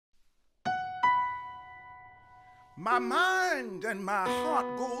My mind and my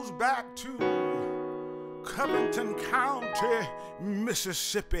heart goes back to Covington County,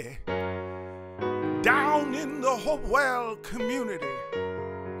 Mississippi, down in the Hopewell community,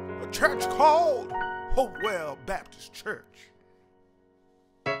 a church called Hopewell Baptist Church.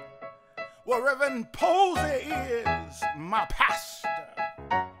 Well, Reverend Posey is my pastor.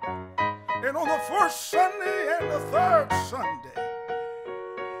 And on the first Sunday and the third Sunday,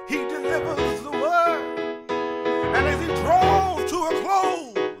 he delivers the word. And as he draws to a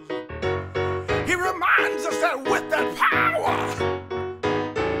close, he reminds us that with that power,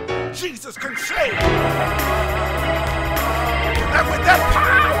 Jesus can save. And with that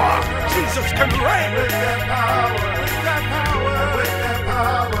power, Jesus can reign. With that power, with that power, with that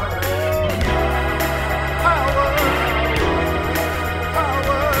power.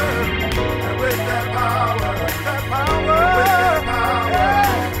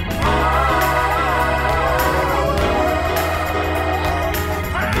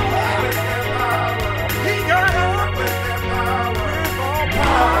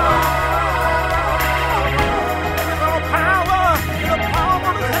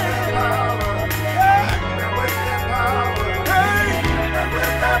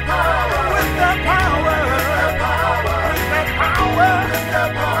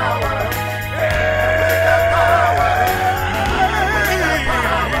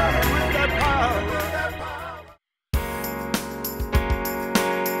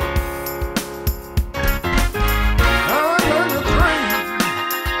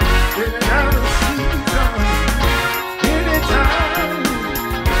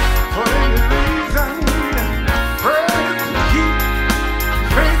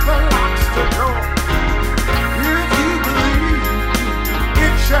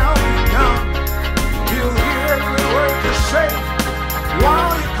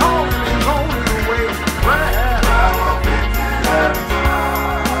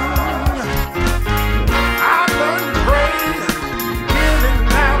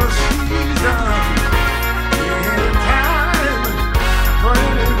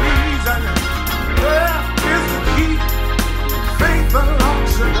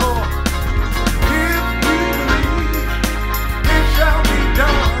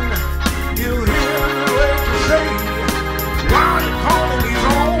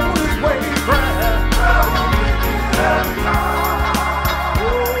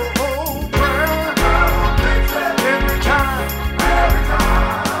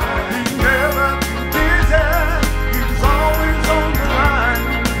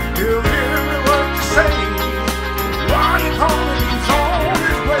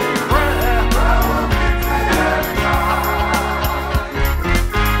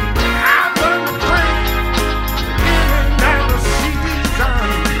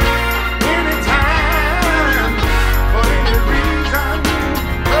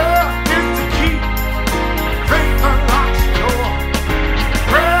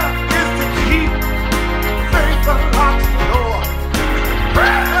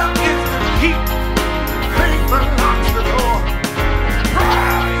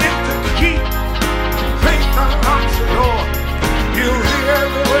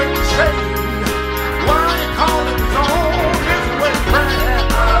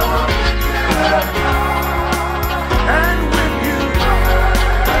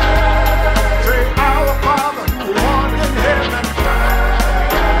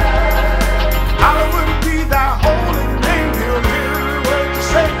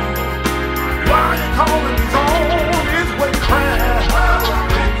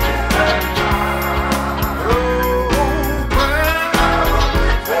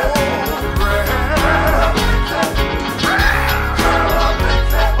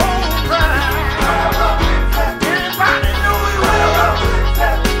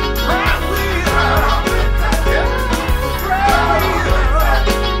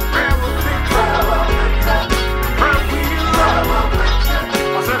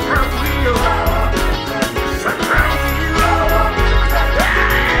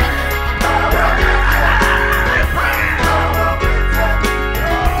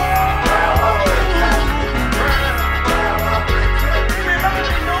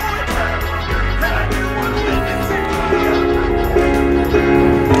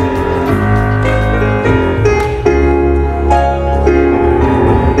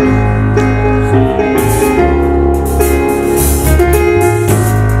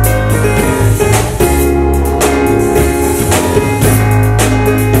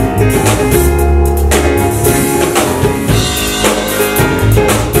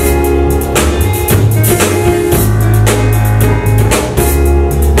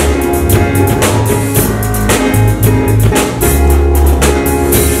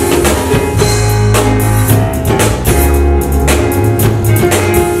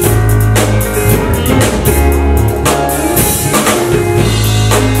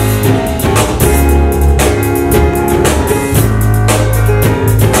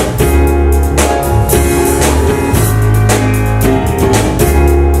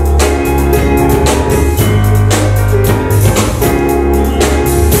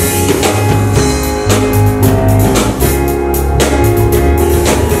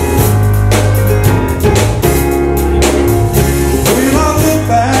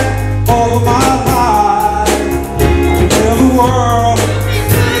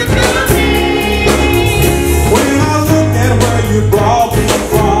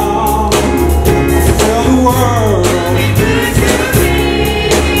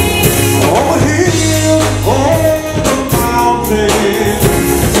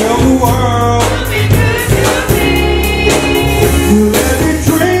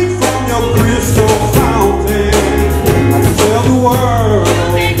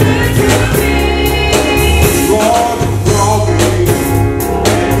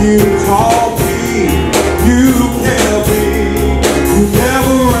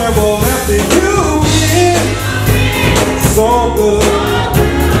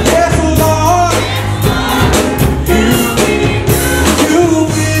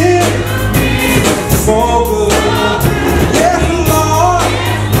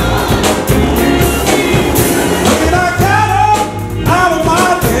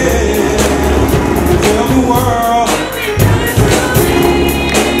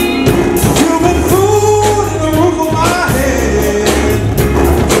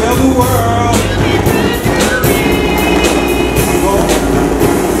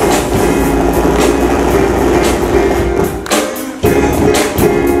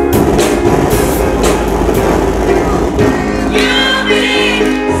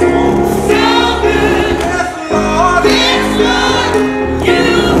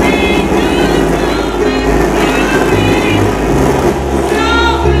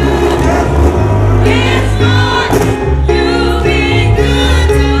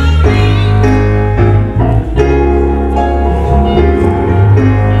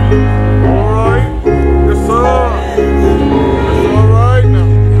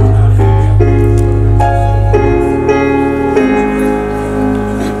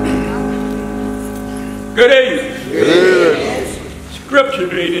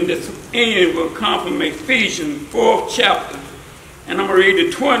 reading will come from Ephesians 4th chapter. And I'm going to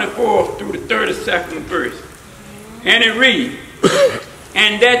read the 24th through the 32nd verse. And it reads,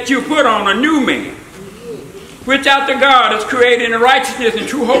 and that you put on a new man, which after God is created in righteousness and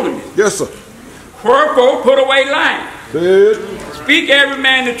true holiness. Yes, sir. Wherefore put away lying. Good. Speak every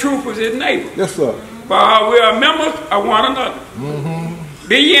man the truth with his neighbor. Yes, sir. For we are members of one another.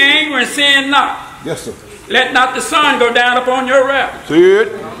 Be ye angry and sin not. Yes, sir. Let not the sun go down upon your wrath.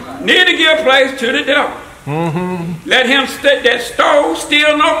 Good. Neither give place to the devil. Let him that stole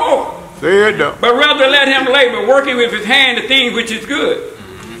steal no more. But rather let him labor, working with his hand the thing which is good,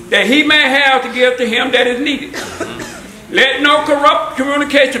 that he may have to give to him that is needed. Let no corrupt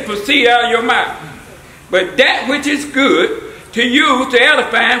communication proceed out of your mouth, but that which is good to use to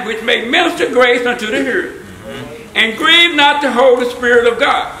edify, which may minister grace unto the hearer. And grieve not the Holy Spirit of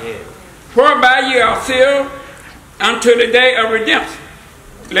God, whereby ye are sealed unto the day of redemption.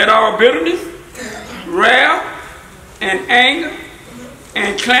 Let all bitterness, wrath, and anger,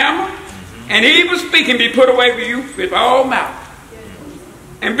 and clamor, and evil speaking be put away from you with all malice.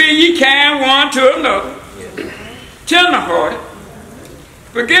 And be ye kind one to another, tenderhearted,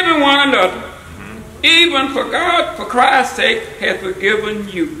 forgiving one another, even for God, for Christ's sake, hath forgiven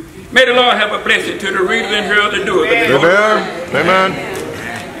you. May the Lord have a blessing to the readers and hearers and doers. Amen. Amen.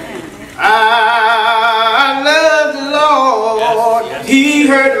 I love the Lord. Yes. He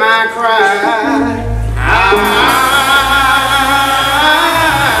heard my cry.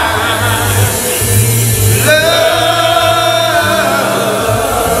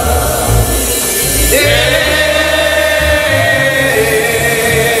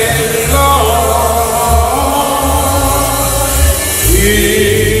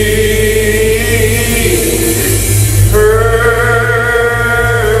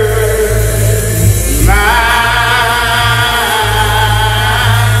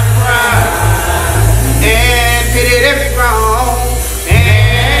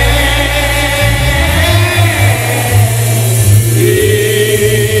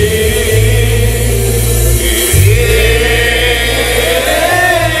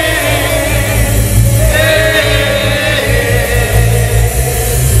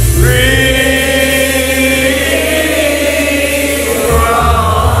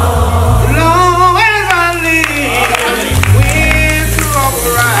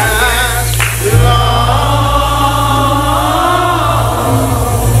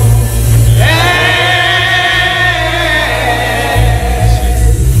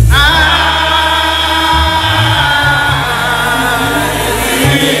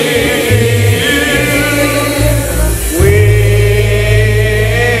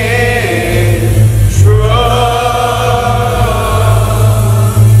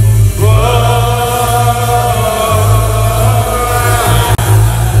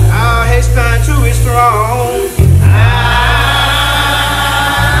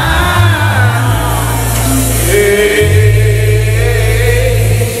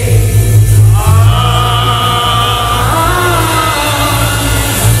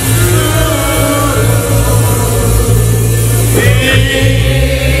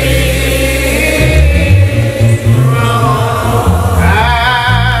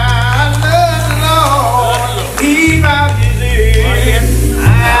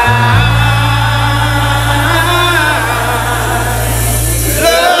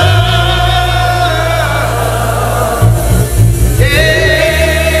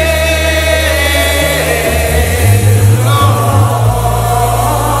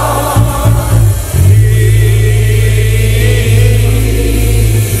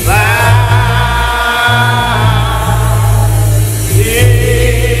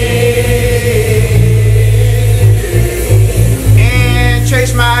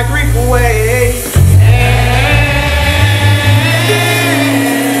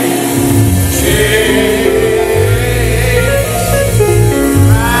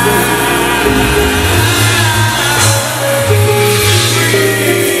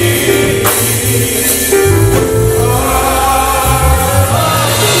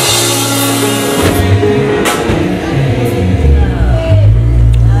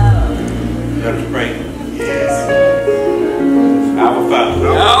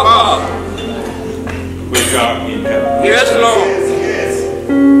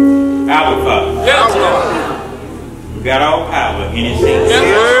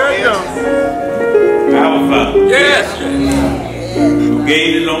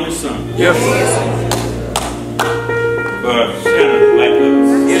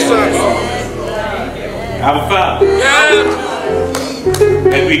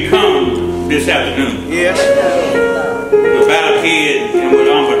 Yes. With bowed head and with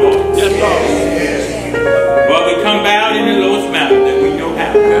armored hearts. Yes. But we come bow in the lowest mountain that we know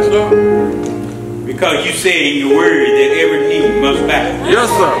how. Yes, Lord. Because you said in your word that every knee must bow. Yes,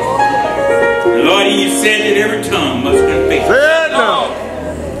 sir. Lord, you said that every tongue must confess. Say it now.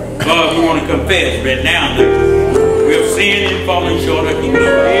 Lord, we want to confess right now that we have sinned and fallen short of your glory.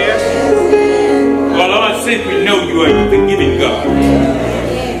 Yes. Well, Lord, since we know you are a forgiving God,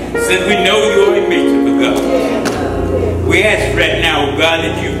 since we know you are a merciful God, we ask right now, oh God,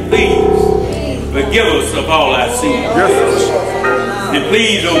 that you please forgive us of all our sins. Yes, sir. And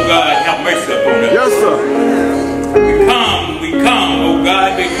please, oh God, have mercy upon us. Yes, sir. We come, oh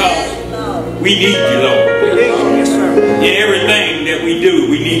God, because we need you, Lord. Yes, sir. In everything that we do,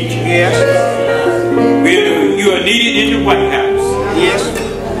 we need you. Yes. You are needed in the White House, Yes.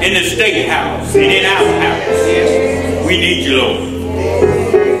 in the State House, and in our house. Yes. We need you, Lord.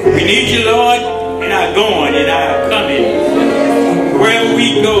 We need you, Lord, in our going and our coming. Wherever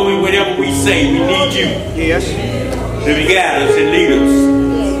we go and whatever we say, we need you Yes. to guide us and lead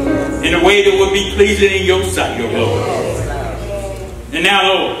us in a way that will be pleasing in your sight, oh Lord. And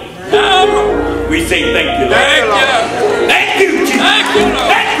now, Lord, we say thank you, Lord. Thank you. Thank you, Jesus. Thank you, Lord.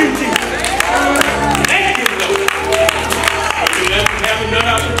 Thank you, Jesus. Thank you, Lord. You let us have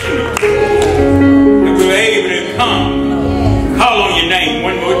another opportunity. And we were able to come, call on your name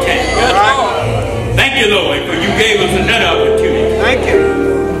one more time. Yes, Lord. Thank you, Lord, for you gave us another opportunity. Thank you.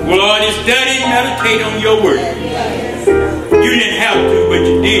 Well, Lord, study and meditate on your word. You didn't have to, but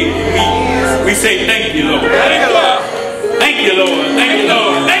you did. We say thank you, Lord. Thank you, Lord. Thank you, Lord. Thank you,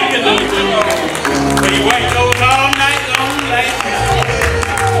 Lord. Thank you, Lord. For you watched those all night long last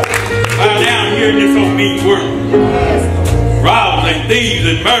night. While down here in this old mean world. Robbers and thieves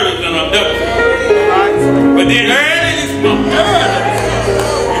and murders and abductions. But then early this morning,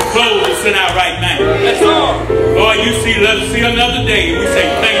 you closed us in our right mind. Yes, Lord. Lord, you see, let us see another day. We say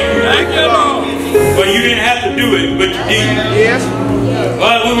thank you. Thank you, Lord. But you didn't have to do it, but you did. Yes.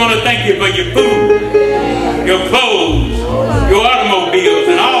 Lord, we want to thank you for your food, your clothes, your automobiles,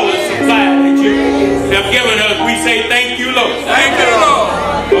 and all the supply that you have given us. We say thank you, Lord. Thank you, Lord.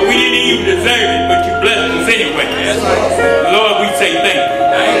 But we didn't even deserve it, but you blessed us anyway. Yes, Lord. Lord, we say thank you.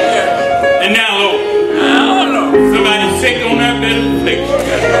 Thank you. And now, Lord, Now, Lord. somebody's sick on their bed of affliction,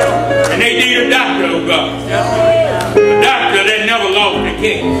 and they need a doctor, oh God. Yes, Lord. A doctor that never lost the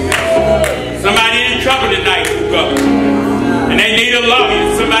case. Somebody in trouble tonight, oh God. And they need a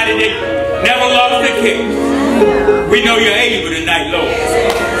lawyer, somebody that never lost the case. We know you're able tonight, Lord.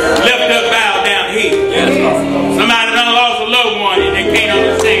 Lift up, bow down here. Yes, Lord. Somebody done lost a loved one and they can't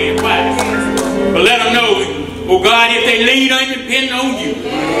understand why. But let them know, oh God, if they lean and depend on you,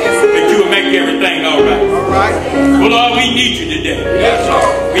 that you will make everything all right. All right. Well, Lord, we need you today. Yes,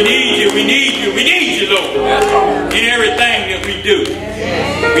 Lord. We need you, we need you, we need you, Lord. Yes, Lord. In everything that we do.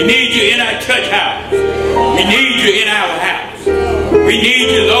 We need you in our church house. We need you in our house. We need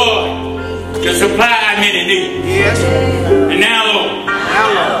you, Lord, to supply our many needs. Yes. And now, Lord, Now,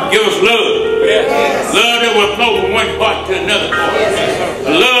 Lord. give us love. Yes. Love that will flow from one part to another part.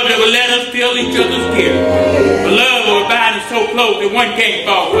 A love that will let us feel each other's care. A love that will bind us so close that one can't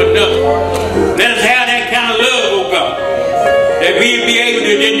fall for another. Let us have that kind of love, oh God, that we'll be able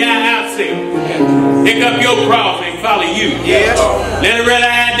to deny ourselves. Pick up your cross and follow you. Yes. Let us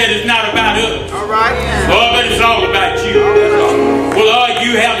realize that it's not about us. All right. Lord, but it's all about you. Well, Lord,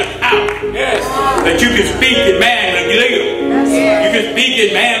 you have the power Yes. that you can speak and man will live. You can speak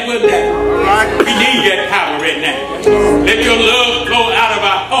and man will die. All right. We need that power right now. Let your love flow out of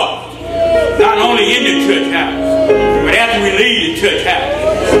our hearts, not only in the church house, but after we leave the church house.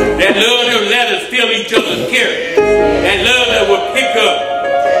 That love that will let us feel each other's care. That love that will pick up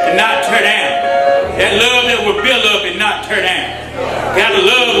and not tear down. That love that will build up and not tear down. Got to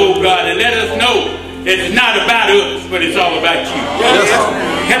love, oh God, and let us know that it's not about us, but it's all about you. Yes.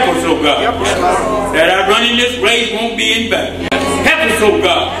 Help us, oh God, Help us, Lord. that our running this race won't be in vain. Help us, oh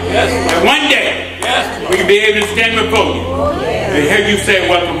God, Yes. that one day Yes. we can be able to stand before you and hear you say,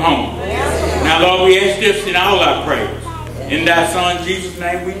 welcome home. Now, Lord, we ask this in all our prayers. In thy Son, Jesus'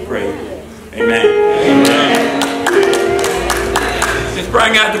 name we pray. Amen. Amen. Let's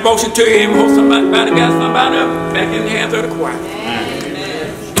bring our devotion to you and hope somebody got somebody up back in the hands of the choir.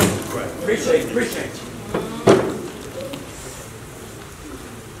 Appreciate you.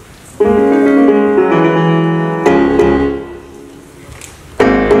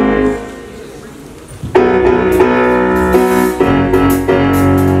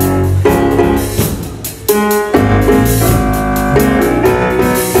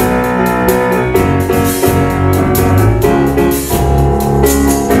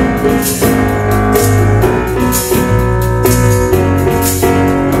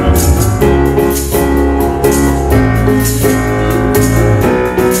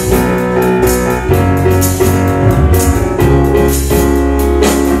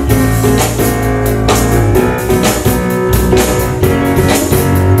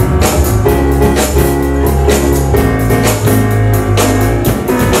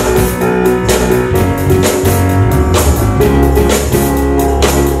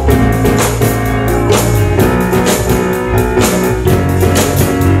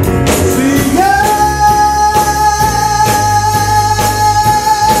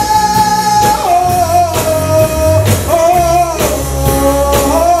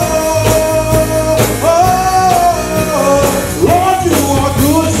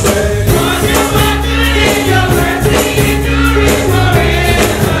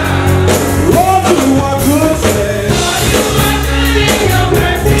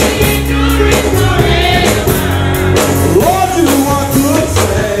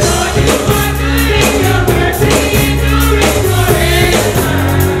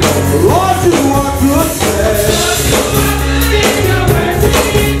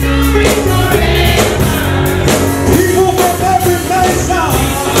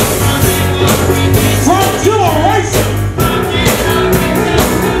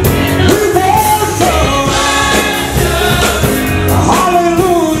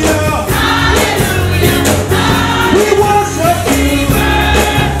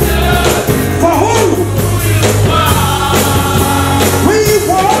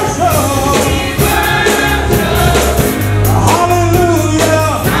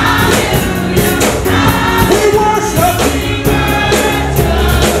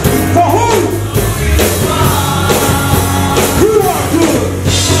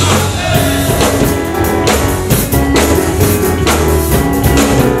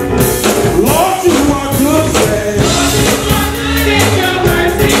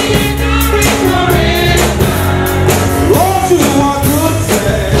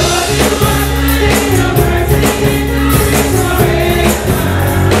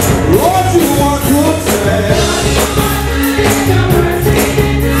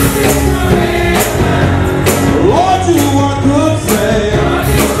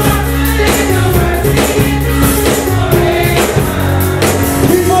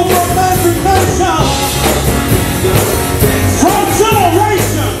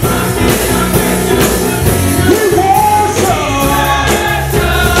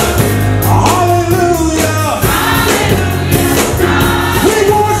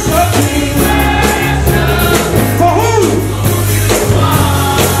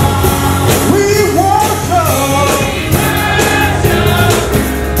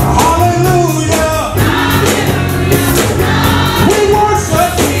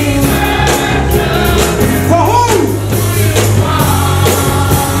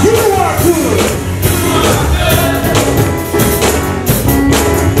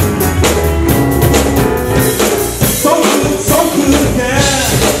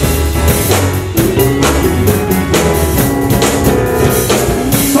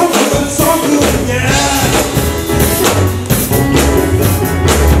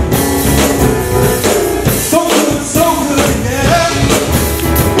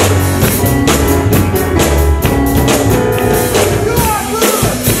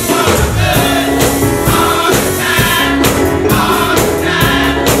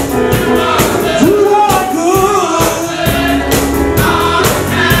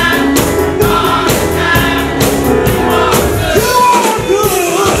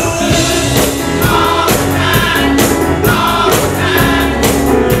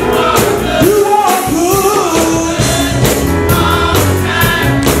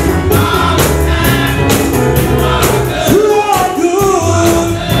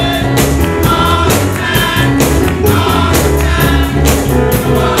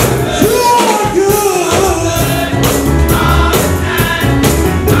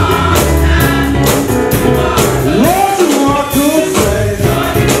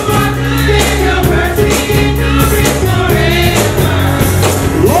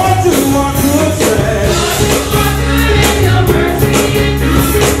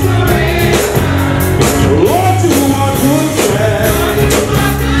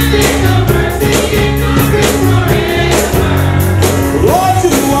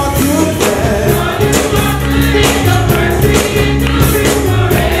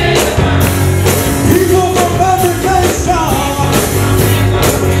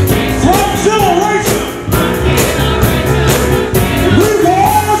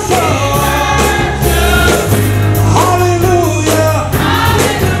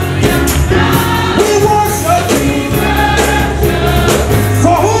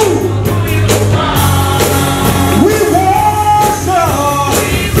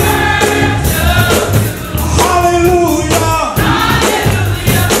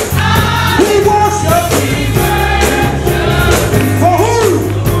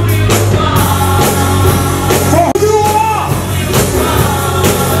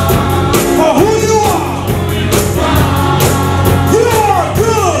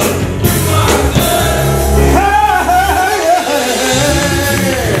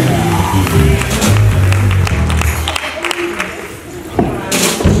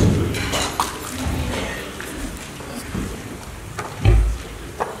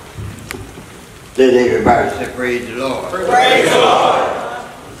 Let everybody say, praise the Lord. Praise the Lord.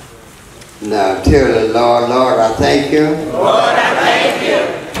 Now tell the Lord, Lord, I thank you. Lord, I thank you.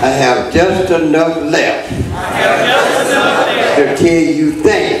 I have just enough left. To tell you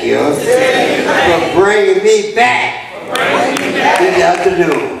thank you for bringing me back this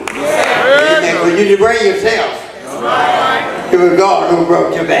afternoon. Amen. Because you didn't bring yourself. It was God who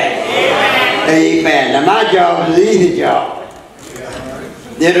brought you back. Amen. Now my job is an easy job.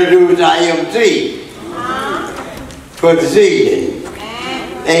 Introduce IMC for this evening.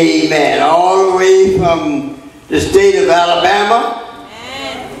 Amen. All the way from the state of Alabama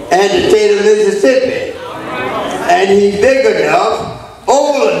and the state of Mississippi. And he's big enough,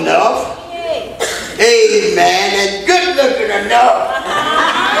 old enough, amen, and good looking enough.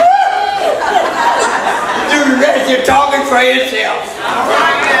 Do the rest of talking for yourself.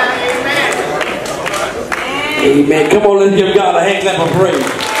 Amen. Come on, let's give God a hand clap of praise.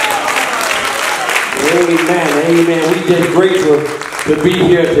 Amen. Amen. We just grateful to be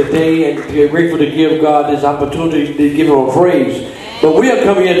here today and we're grateful to give God this opportunity to give him a praise. But we are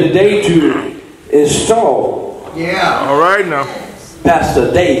coming here today to install All right now.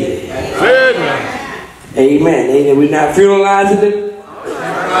 Pastor David. Good now. Amen. Amen. We're not funeralizing him.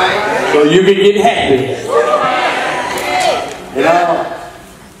 So you can get happy.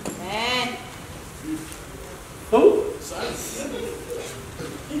 And who?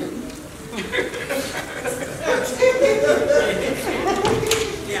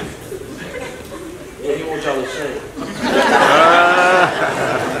 Yeah, he wants y'all to sing.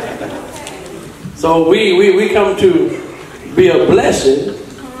 So we come to be a blessing,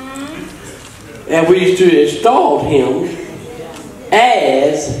 and we used to install him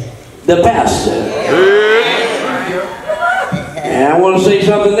as the pastor. And I want to say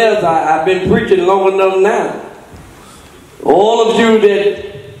something else. I've been preaching long enough now. All of you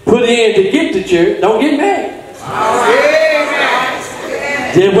that put in to get to church, don't get mad.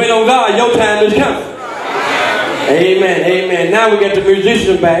 Just wait on God. Your time is coming. Amen. Amen. Now we got the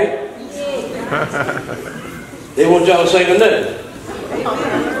musician back. They want y'all to sing another.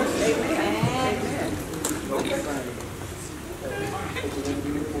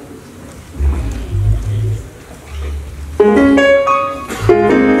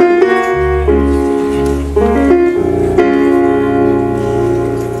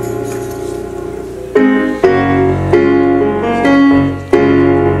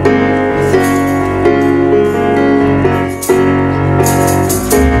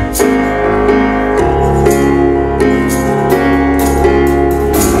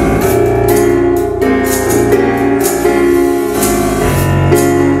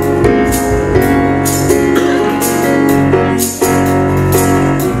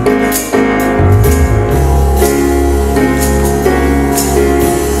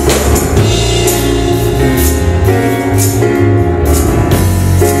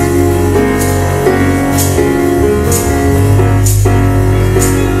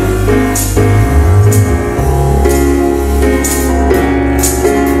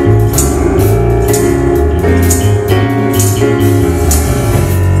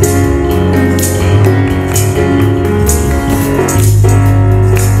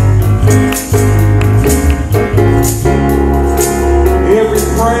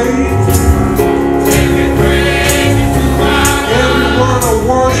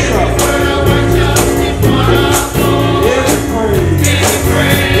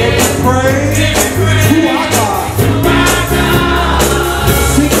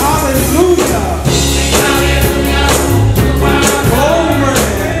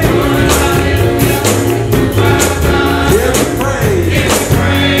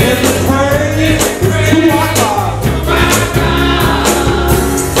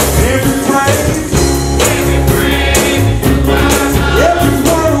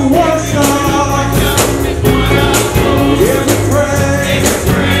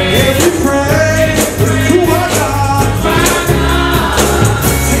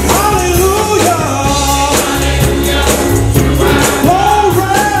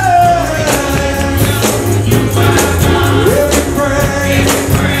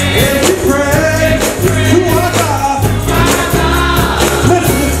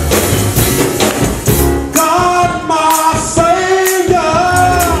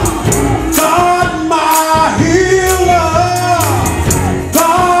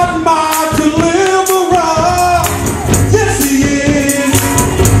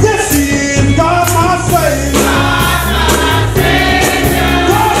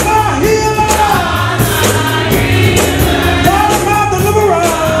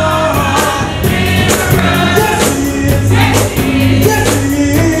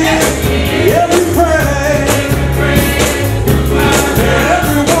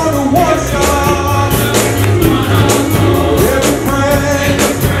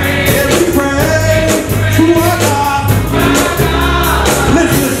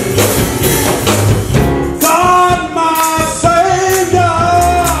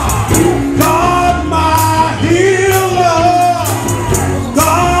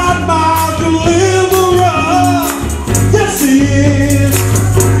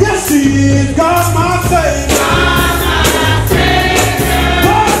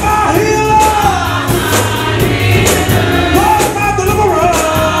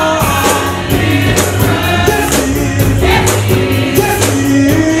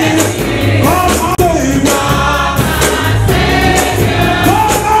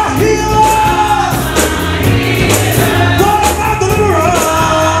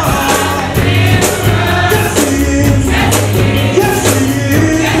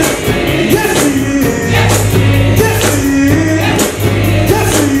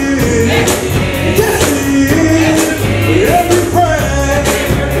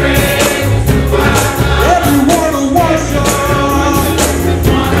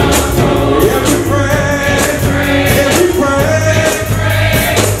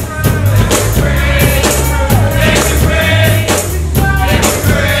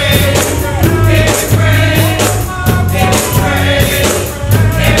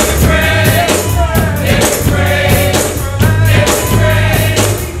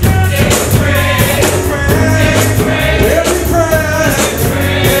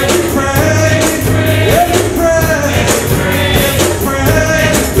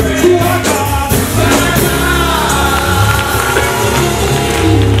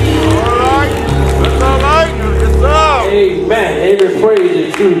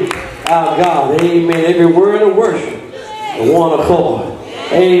 praises to our God. Amen. Every word of worship. One accord.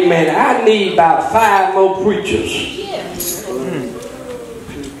 Amen. I need about 5 more preachers.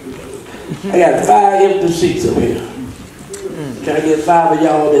 I got 5 empty seats up here. Can I get 5 of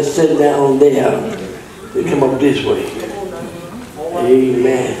y'all that's sitting down there? They come up this way.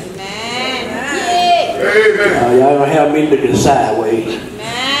 Amen. Y'all don't have me looking sideways.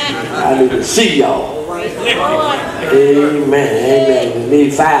 I need to see y'all. Amen. Amen. We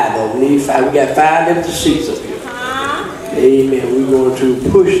need 5 of them. We need 5. We got 5 empty seats up here. Amen. We're going to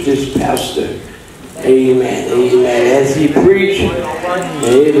push this pastor. Amen. Amen. As he preaches,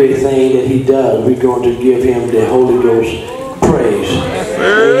 everything that he does, we're going to give him the Holy Ghost praise.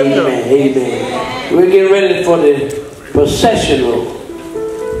 Amen. Amen. We're getting ready for the processional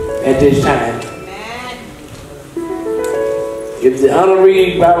at this time. If the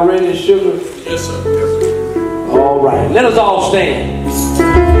honoree about ready, sugar. Yes, sir. Yes, sir. All right. Let us all stand.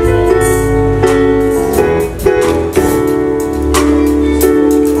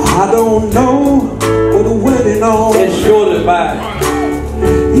 I don't know what a wedding on. Escorted by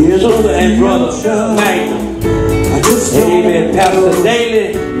sister and brother Magnum. Amen. Pastor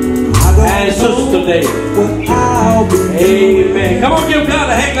Daly and Sister Daly. Amen. Come on, give God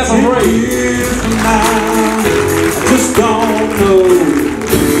a hand of praise. I just don't know,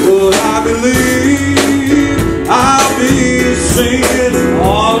 but I believe I'll be singing.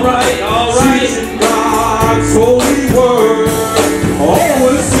 All right, all right. Singing God's holy word.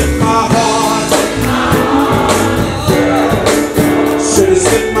 Always in my heart. Said it's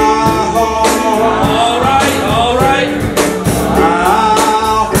in my heart. All right, all right.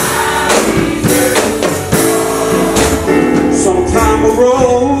 Sometime the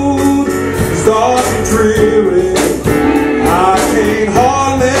road is dark and dreary. I can't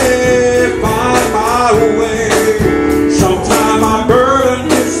hardly find my way. Sometimes my burden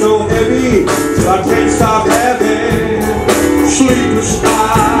is so heavy till I can't stop having sleepless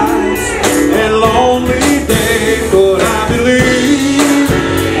nights and lonely days. But I believe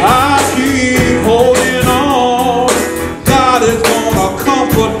I keep holding on. God is gonna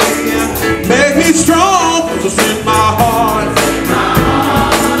comfort me and make me strong. 'Cause it's in my heart.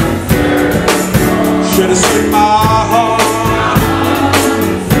 Should it's in my heart.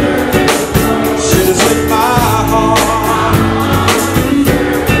 Should it's in my heart.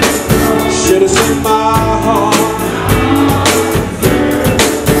 Should it's in my heart.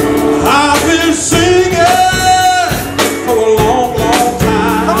 I've been singing for a long, long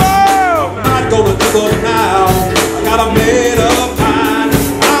time. I'm not gonna give up now. I got a made up mind.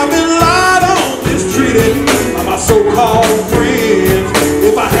 I've been lied on, mistreated by my so-called friends.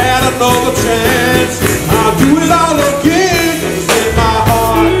 If I had another chance, I'll do it all again. It's in my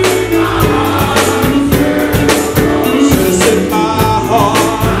heart. It's in my heart.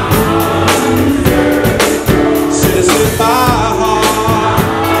 It's in my heart.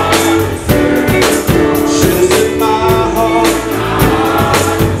 It's in my heart.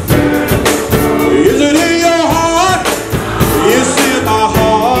 Is it in your heart? It's in my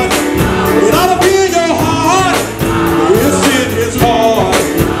heart. It ought to be in your heart. It's in his heart.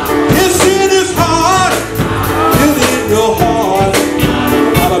 It's in his heart. It's in your heart.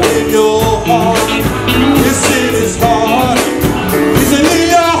 It ought to be in your heart. It's in his heart. Is it in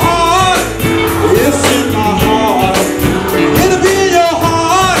your heart? It's in my heart. It'll be in your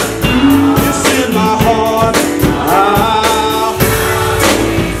heart. It's in my heart.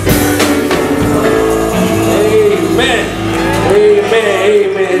 Amen. Amen.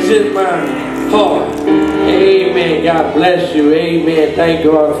 Amen. It's in my heart. Amen. God bless you. Amen. Thank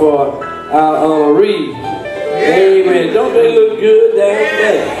God for our honorees. Amen. Don't they look good down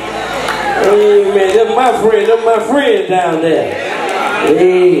there? Amen. They're my friend. They're my friends down there.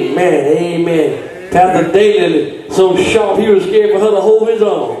 Amen. Amen. Pastor Daly so sharp he was scared for her to hold his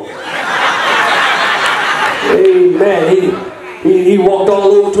own. Amen. He walked all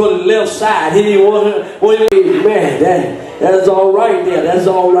over to the left side. He didn't want her. Amen. That's all right there. That's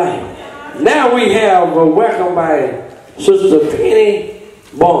all right. Now we have a welcome by Sister Penny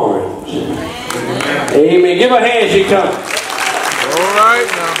Barnes. Amen. Give her a hand. She comes. All right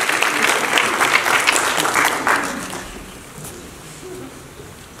now.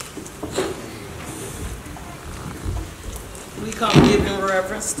 We come giving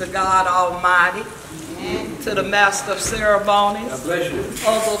reverence to God Almighty, to the Master of Ceremonies, God bless you.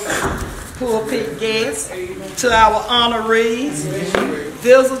 other pulpit guests, to our honorees,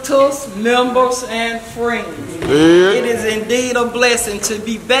 visitors, members, and friends. It is indeed a blessing to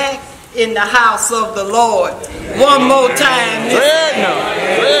be back in the house of the Lord. One more time.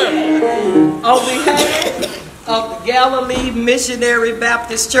 On behalf of the Galilee Missionary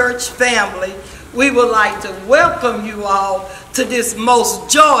Baptist Church family, we would like to welcome you all to this most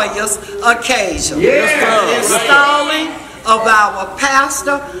joyous occasion. The installing of our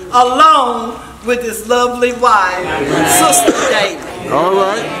pastor along with his lovely wife, Sister David. All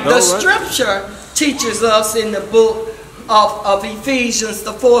right. The scripture teaches us in the book of Ephesians,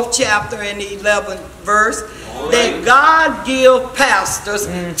 the 4th chapter and the 11th verse, that God give pastors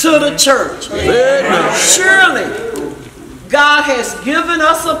to the church. Surely, God has given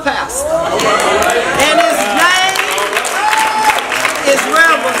us a pastor, and his name is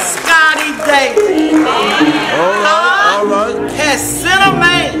Reverend Scotty Davis. God has sent a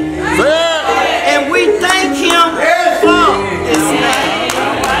man, and we thank him for this man.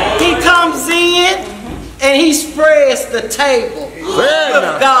 He comes in and he spreads the table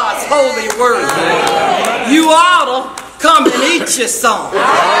with God's holy word. You ought to come and eat your some.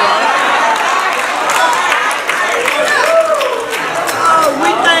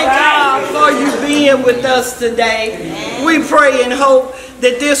 We thank God for you being with us today. We pray and hope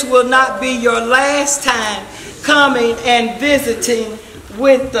that this will not be your last time coming and visiting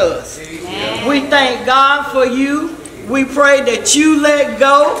with us. We thank God for you. We pray that you let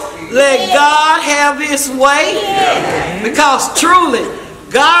go. Let God have his way. Because truly,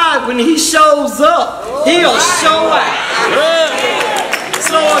 God, when he shows up, he'll show out.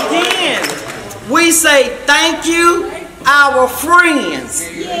 So again, we say thank you, our friends,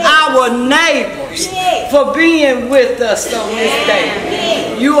 our neighbors, for being with us on this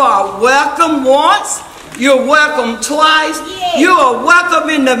day. You are welcome once. You're welcome twice. You are welcome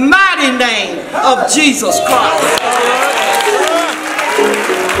in the mighty name of Jesus Christ.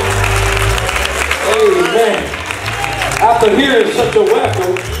 Amen. After hearing such a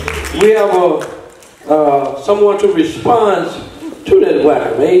welcome, we have someone to respond to that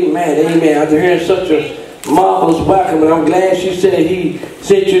welcome. Amen. Amen. After hearing such a marvelous welcome, and I'm glad she said he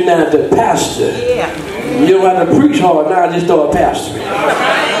sent you now to pastor. You don't have to preach hard now, just start pastoring.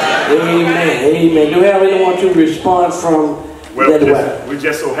 Amen. Amen. Do we have anyone to respond from that welcome? We're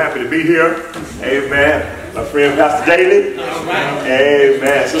just so happy to be here. Amen. My friend Pastor Daly.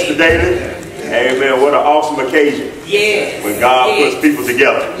 Amen. Sister Daly. Amen. What an awesome occasion. When God puts people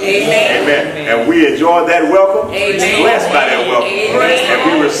together. Amen. And we enjoyed that welcome. Blessed by that welcome. And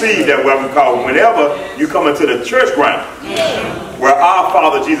we received that welcome call. Whenever you come into the church ground, where our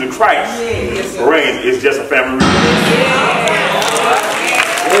Father Jesus Christ reigns, it's just a family reunion.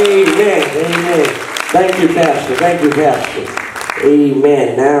 Amen. Amen. Thank you, Pastor. Thank you, Pastor.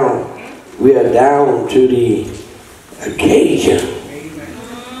 Amen. Now we are down to the occasion.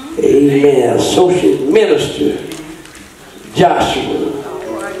 Amen. Associate Minister Joshua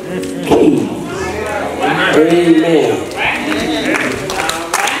Keys. Amen.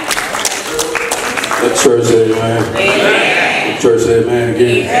 The church said amen. The church said amen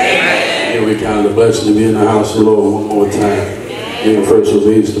again. And we count the blessing to be in the house of the Lord one more time. Giving first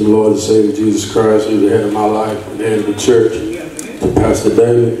obedience to the Lord and Savior Jesus Christ, who's the head of my life and the head of the church. To Pastor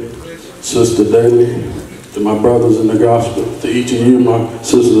David, Sister Daly, to my brothers in the gospel, to each of you, my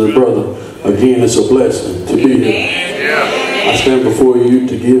sisters and brother, again, it's a blessing to be here. I stand before you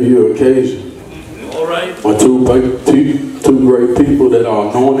to give you an occasion. All right. My two great people that are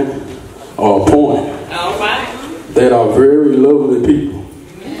anointed, are appointed, that are very lovely people,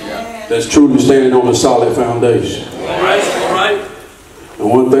 that's truly standing on a solid foundation. All right. And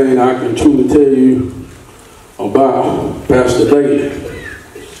one thing I can truly tell you about Pastor David,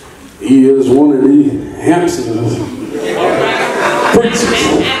 he is one of the handsomest preachers.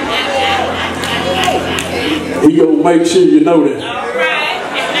 He gonna make sure you know that.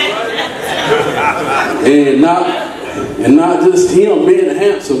 And not just him being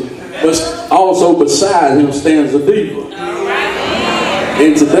handsome, but also beside him stands a diva.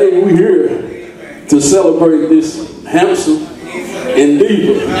 And today we're here to celebrate this handsome and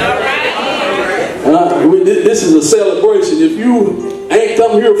diva. This is a celebration. If you ain't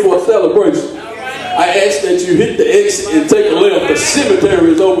come here for a celebration, I ask that you hit the exit and take a left. The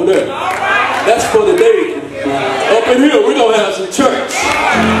cemetery is over there. That's for the dead. Up in here, we're going to have some church.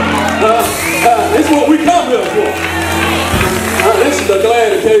 This is what we come here for. This is a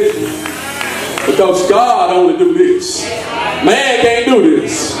glad occasion. Because God only do this. Man can't do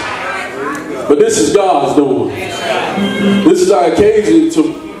this. But this is God's doing. This is our occasion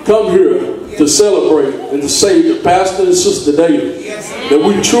to come here to celebrate and to say to Pastor and Sister David that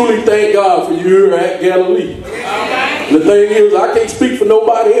we truly thank God for you here at Galilee. And the thing is, I can't speak for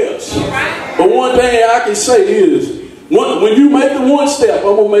nobody else. But one thing I can say is, when you make the one step,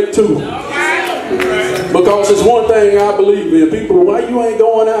 I'm going to make two. Because it's one thing I believe in. People, why you ain't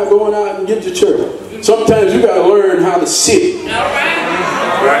going out and get your church? Sometimes you got to learn how to sit.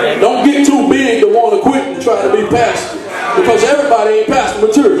 Don't get too big to want to quit and try to be pastor, because everybody ain't pastor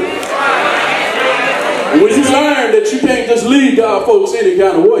material. When you learn that you can't just lead God folks any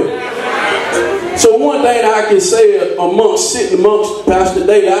kind of way. So one thing I can say sitting amongst Pastor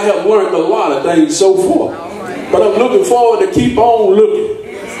Daly, I have learned a lot of things so far. But I'm looking forward to keep on looking.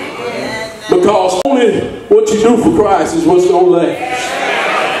 Because only what you do for Christ is what's going to last.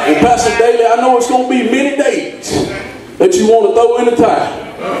 And Pastor Daly, I know it's going to be many days that you want to throw in the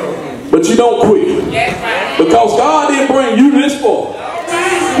towel. But you don't quit. Because God didn't bring you this far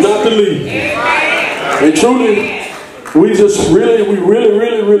not to leave. And truly, we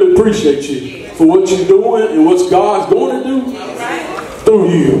really appreciate you for what you're doing and what God's going to do through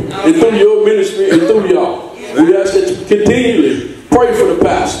you and through your ministry and through y'all. We ask that you continually pray for the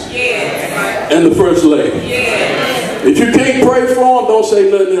pastor and the first lady. If you can't pray for them, don't say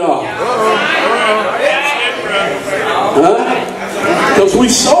nothing at all. Because we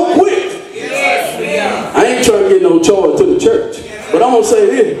so quick. I ain't trying to get no charge to the church, but I'm going to say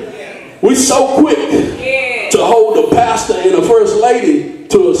this. We so quick to hold the pastor and the first lady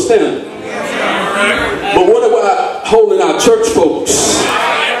to a standard. But what about holding our church folks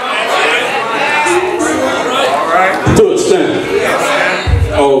to a standard?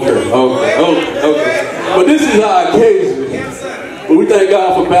 Okay. But this is our occasion. But we thank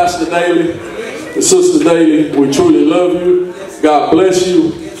God for Pastor Daly and Sister Daly. We truly love you. God bless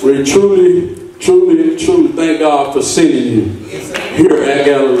you. We truly thank God for sending you here at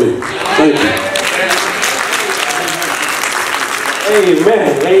Galilee. Thank you.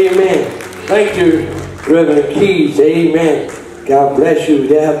 Amen. Thank you, Reverend Keys. Amen. God bless you.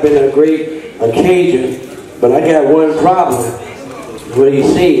 There have been a great occasion, but I got one problem. What he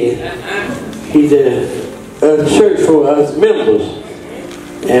said, he's a church for us members.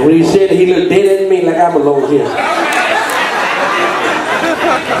 And when he said it, he looked dead at me like I belong here.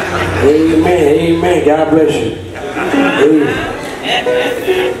 Amen. God bless you. Amen.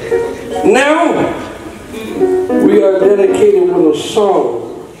 Now, we are dedicated with a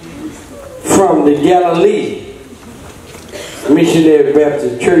song from the Galilee Missionary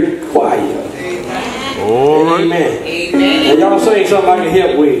Baptist Church Choir. All right. Amen. And y'all sing something I can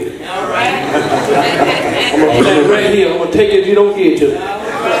help with. All right. I'm going to stand right here. I'm going to take it if you don't get to it.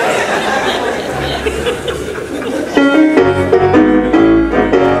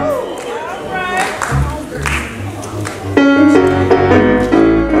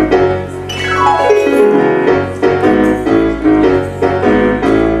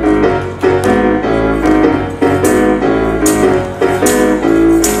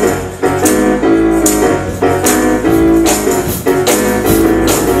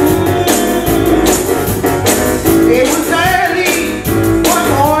 It was early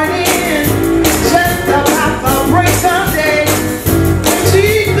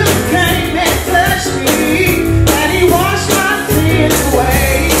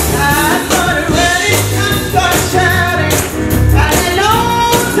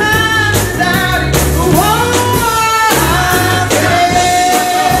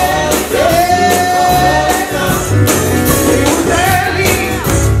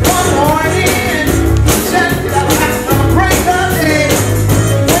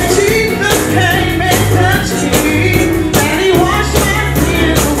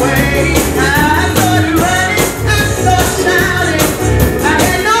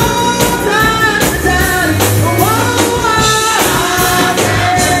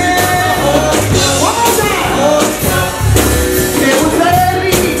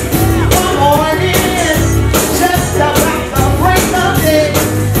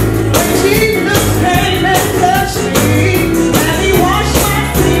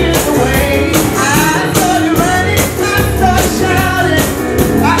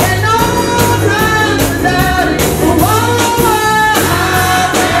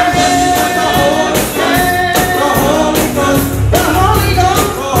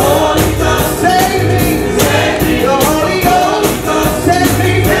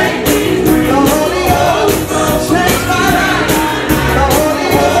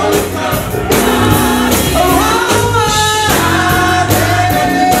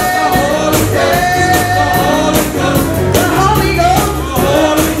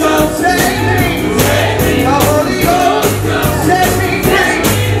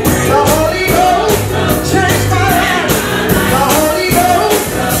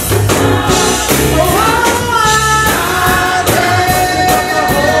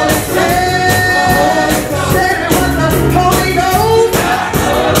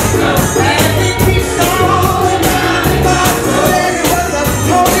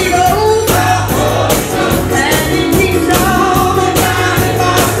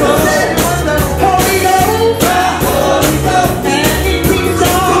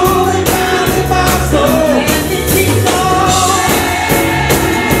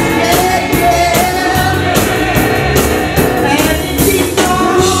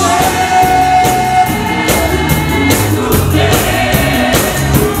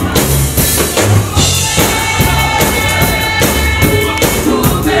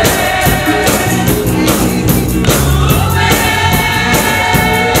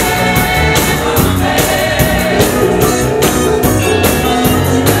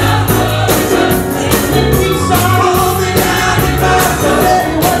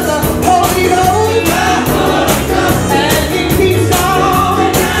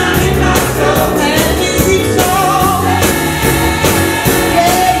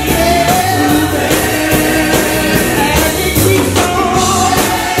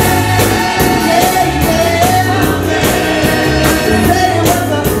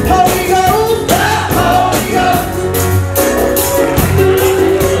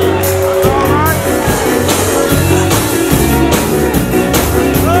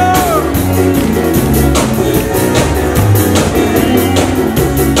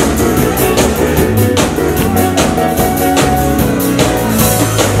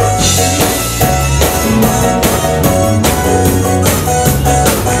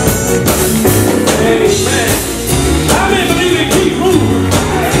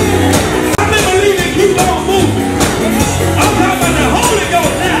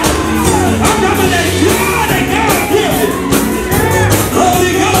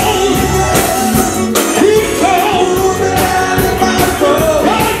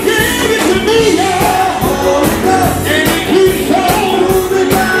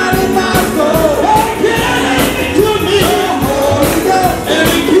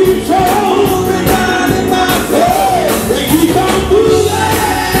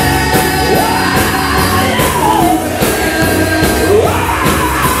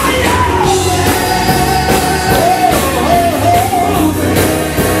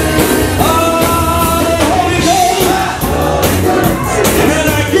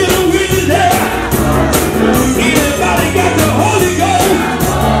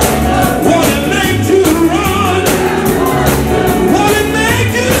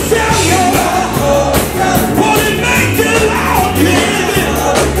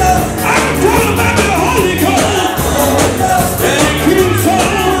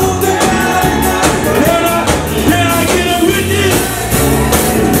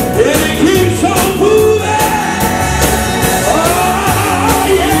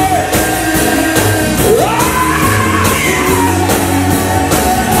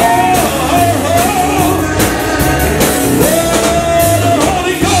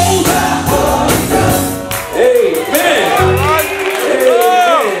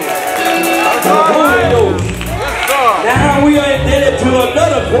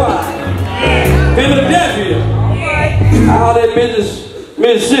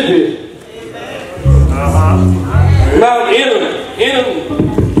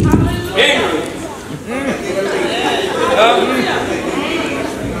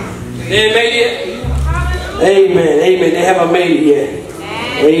Amen. Amen. They haven't made it yet.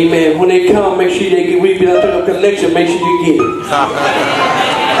 Amen. When they come, make sure they get, we be up to the collection, make sure you get it.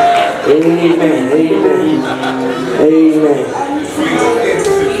 Amen. Amen. Amen.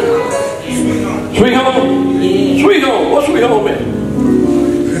 Sweet home? Sweet home. What's sweet home, man?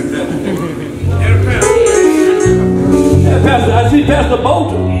 Pastor, I see Pastor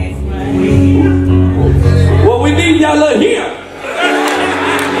Bolton. Well, we need y'all up here.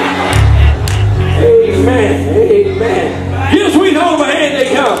 Amen. Amen. Give sweet home a hand, they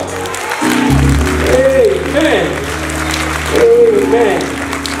come. Amen. Amen.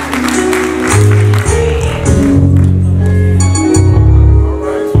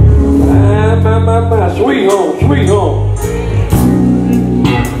 My. Sweet home, sweet home.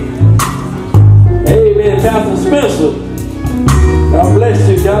 Amen. Pastor Spencer. God bless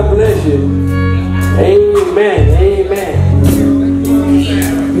you. God bless you. Amen. Amen.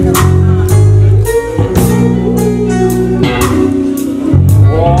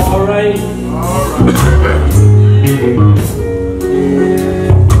 All right.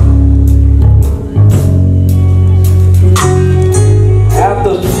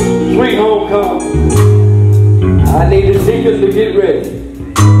 After sweet home comes, I need the deacons to get ready.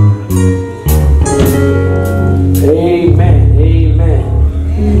 Amen. Amen.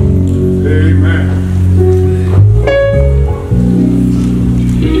 Amen.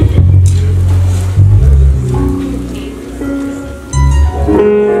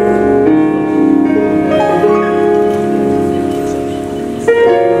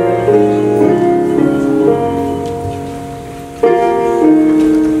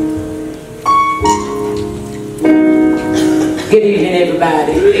 Good evening,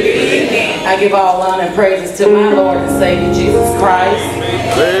 everybody. I give all honor and praises to my Lord and Savior Jesus Christ,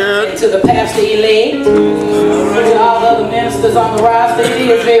 and to the pastor-elect, to all other ministers on the roster. It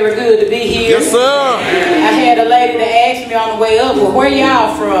is very good to be here. Yes, sir. I had a lady that asked me on the way up, well, where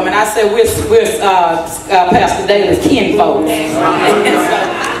y'all from? And I said, we're Pastor Daly's kinfolk.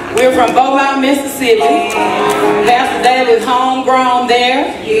 We're from Beaumont, Mississippi. Pastor Daly is homegrown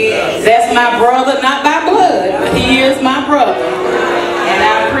there. That's my brother, not by blood, but he is my brother. And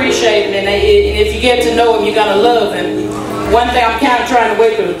I appreciate him. And if you get to know him, you're going to love him. One thing, I'm kind of trying to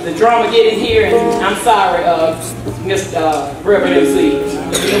wait for the drummer to get in here. And I'm sorry, Mr. Reverend MC.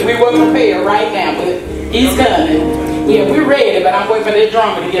 We were prepared right now, but he's coming. Yeah, we're ready, but I'm waiting for that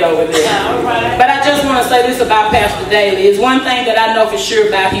drummer to get over there. But I just want to say this about Pastor Daly. Is one thing that I know for sure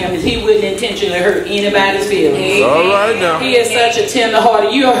about him is he wouldn't intentionally hurt anybody's feelings. All right now. He is such a tender heart.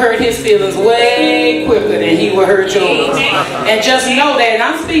 You'll hurt his feelings way quicker than he will hurt yours. And just know that, and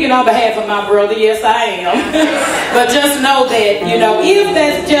I'm speaking on behalf of my brother, yes I am. But just know that, you know, if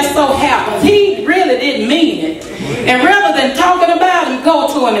that just so happens, he really didn't mean it. And rather than talking about him, go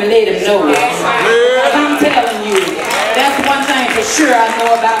to him and let him know it. Because I'm telling you, that's one thing for sure I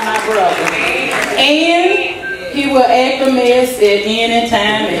know about my brother. And he will act a mess at any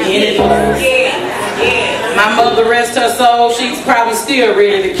time and any place. My mother, rest her soul, she's probably still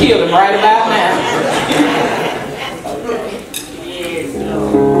ready to kill him right about now.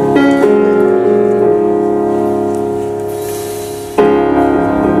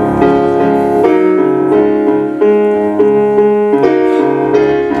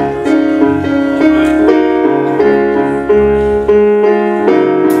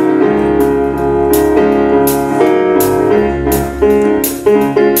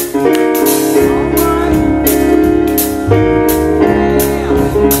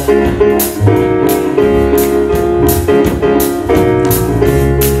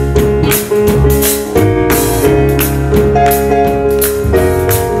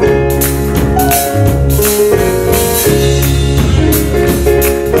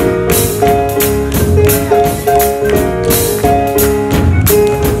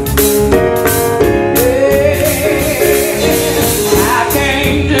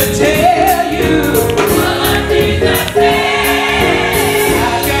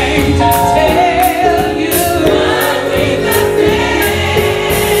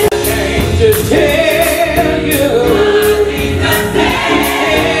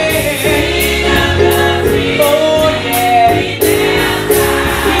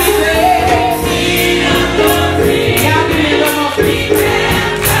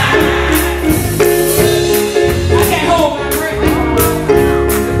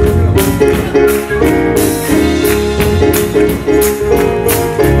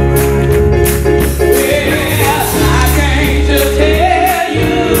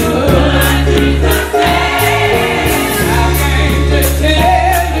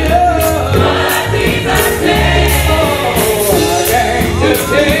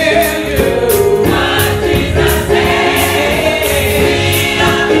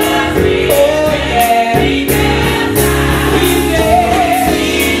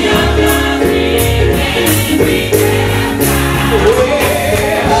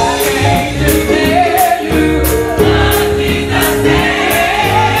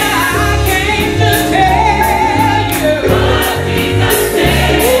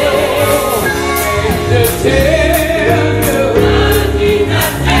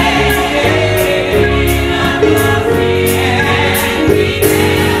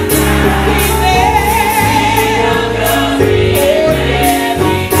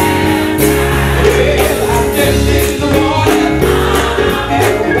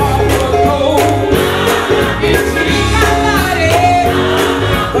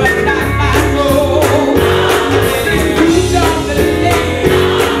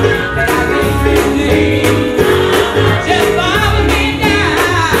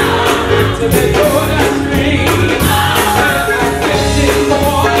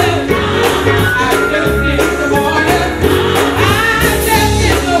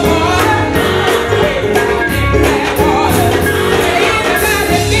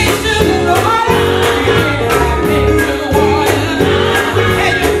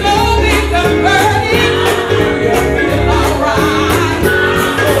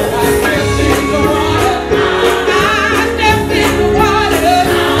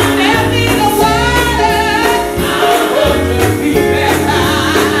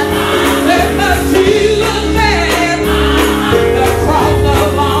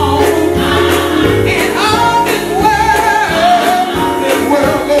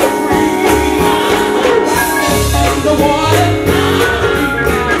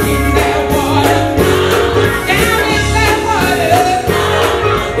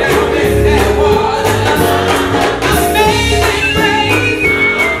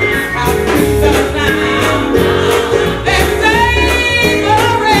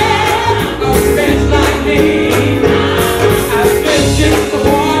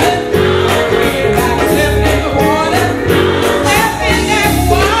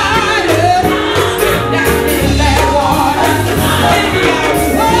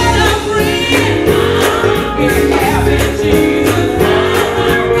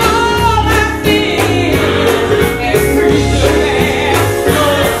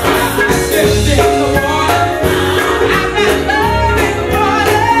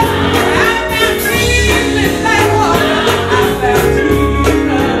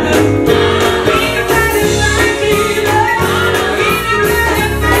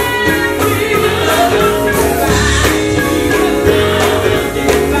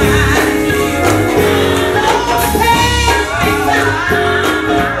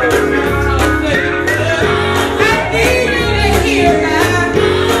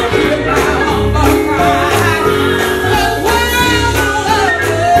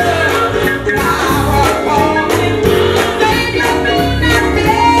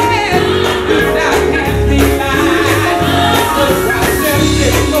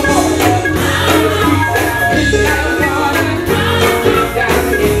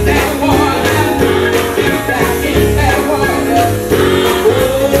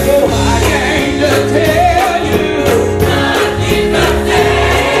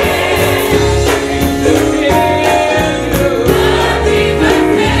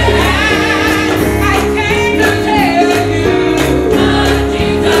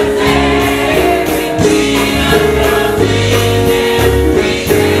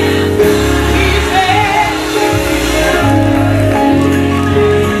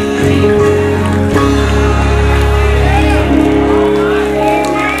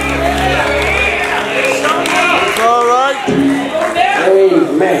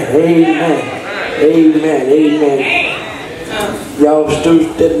 Amen. Amen. Amen. Y'all still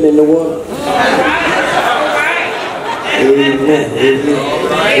stepping in the water? Amen. Amen.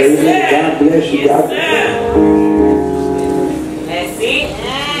 Amen. God bless you. God bless you. That's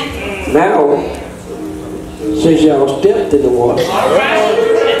it. Now, since y'all stepped in the water,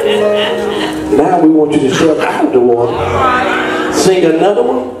 now we want you to step out of the water. Sing another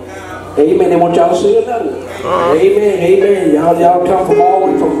one. Amen. They want y'all to sing another one. Amen. Amen. Y'all come from all the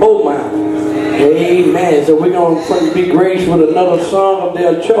way from Beaumont. Amen. So we're going to be graced with another song of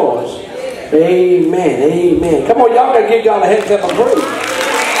their choice. Amen. Amen. Come on, y'all got to give y'all a head clap of praise.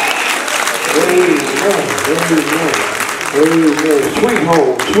 Amen. Amen. Amen. Sweet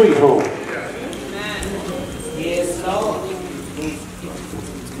home. Sweet home. Yes, Lord.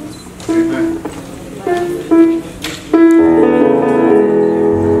 Amen.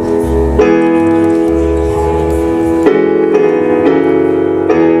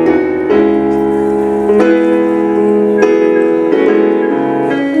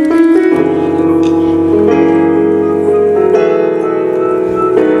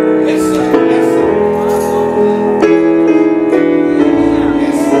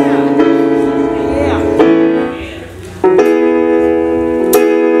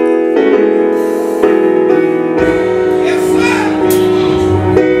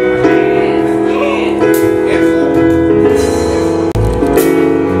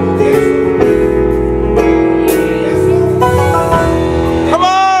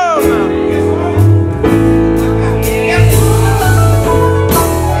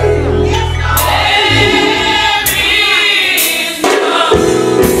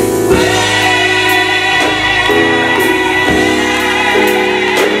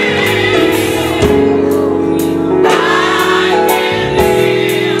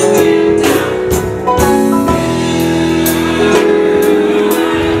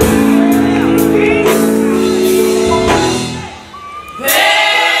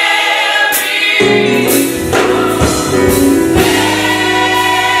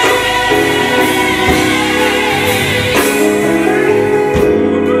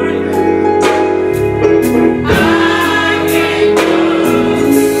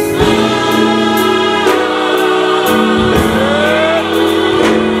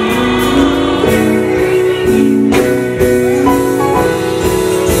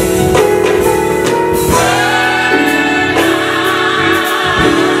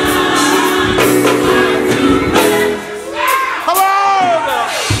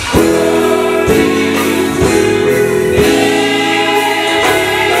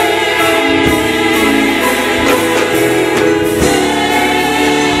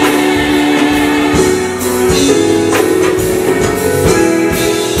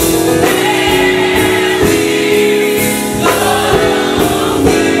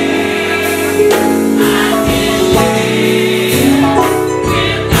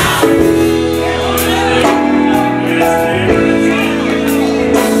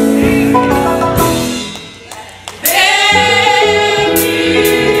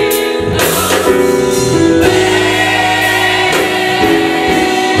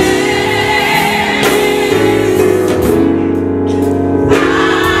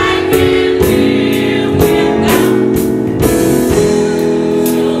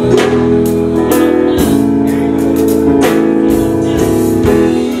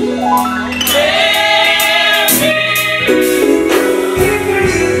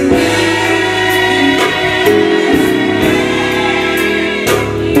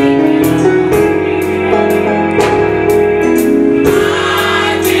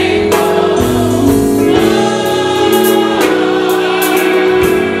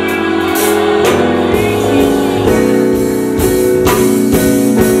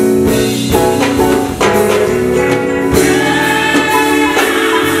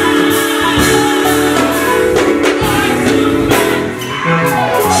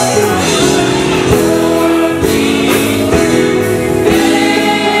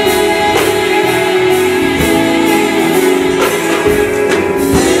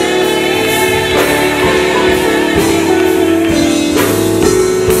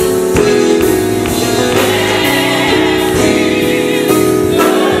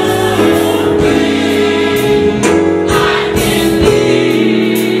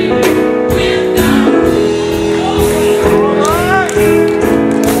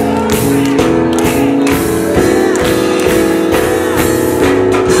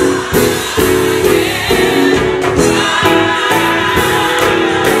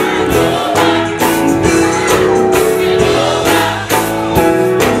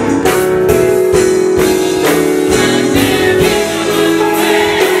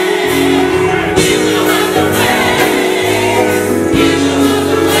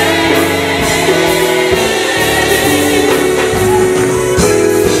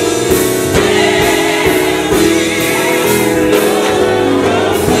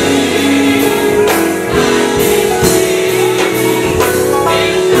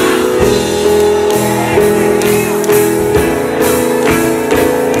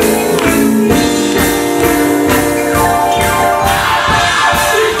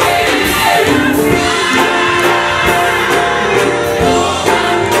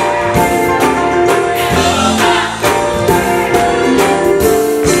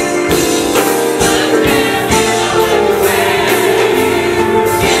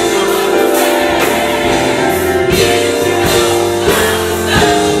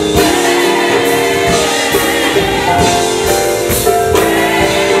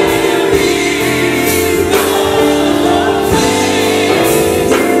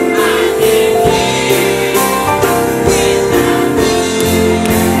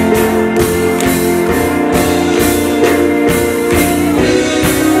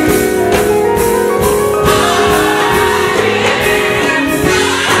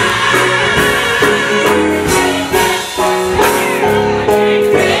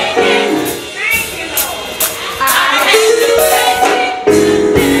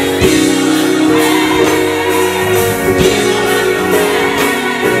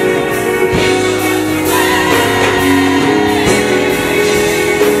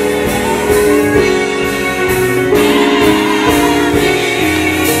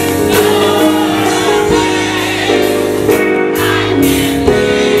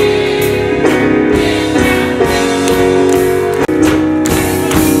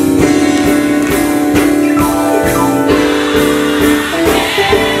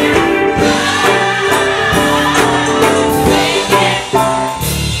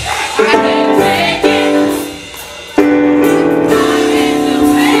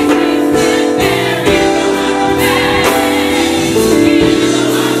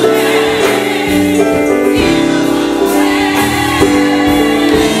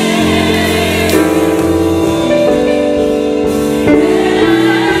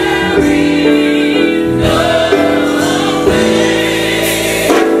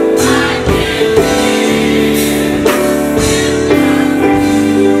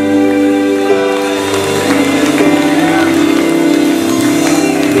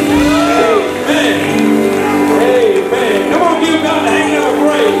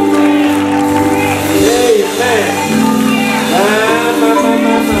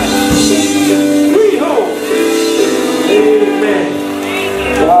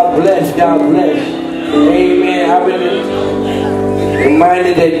 God bless. Amen. I've been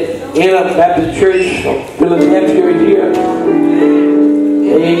reminded that Inner Baptist Church of Philadelphia here.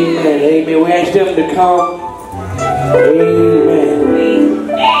 Amen. Amen. We asked them to come. Amen.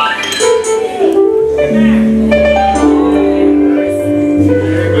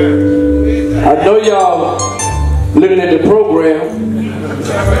 I know y'all looking at the program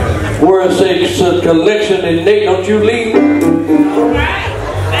where it says collection and Nate, don't you leave.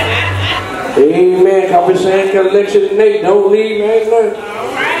 Amen. Cause we're saying collection and Nate, don't leave. Amen.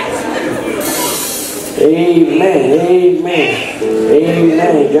 Amen. Amen.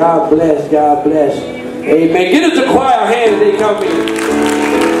 Amen. God bless. God bless. Amen. Get us a choir hand as they come in.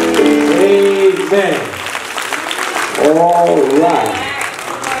 Amen. All right.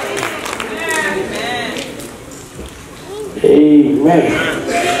 Amen.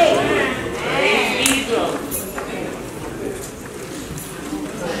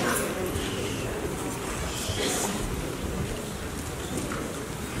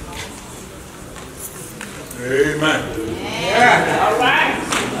 Amen. Yeah. All right.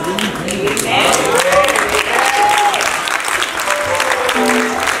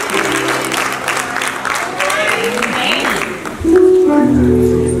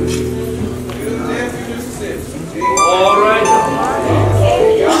 All right.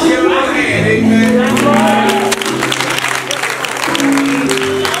 Y'all give him a hand. Amen.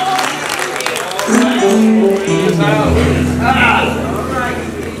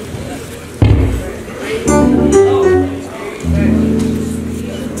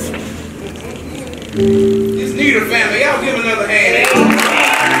 This Needle family, y'all give another hand.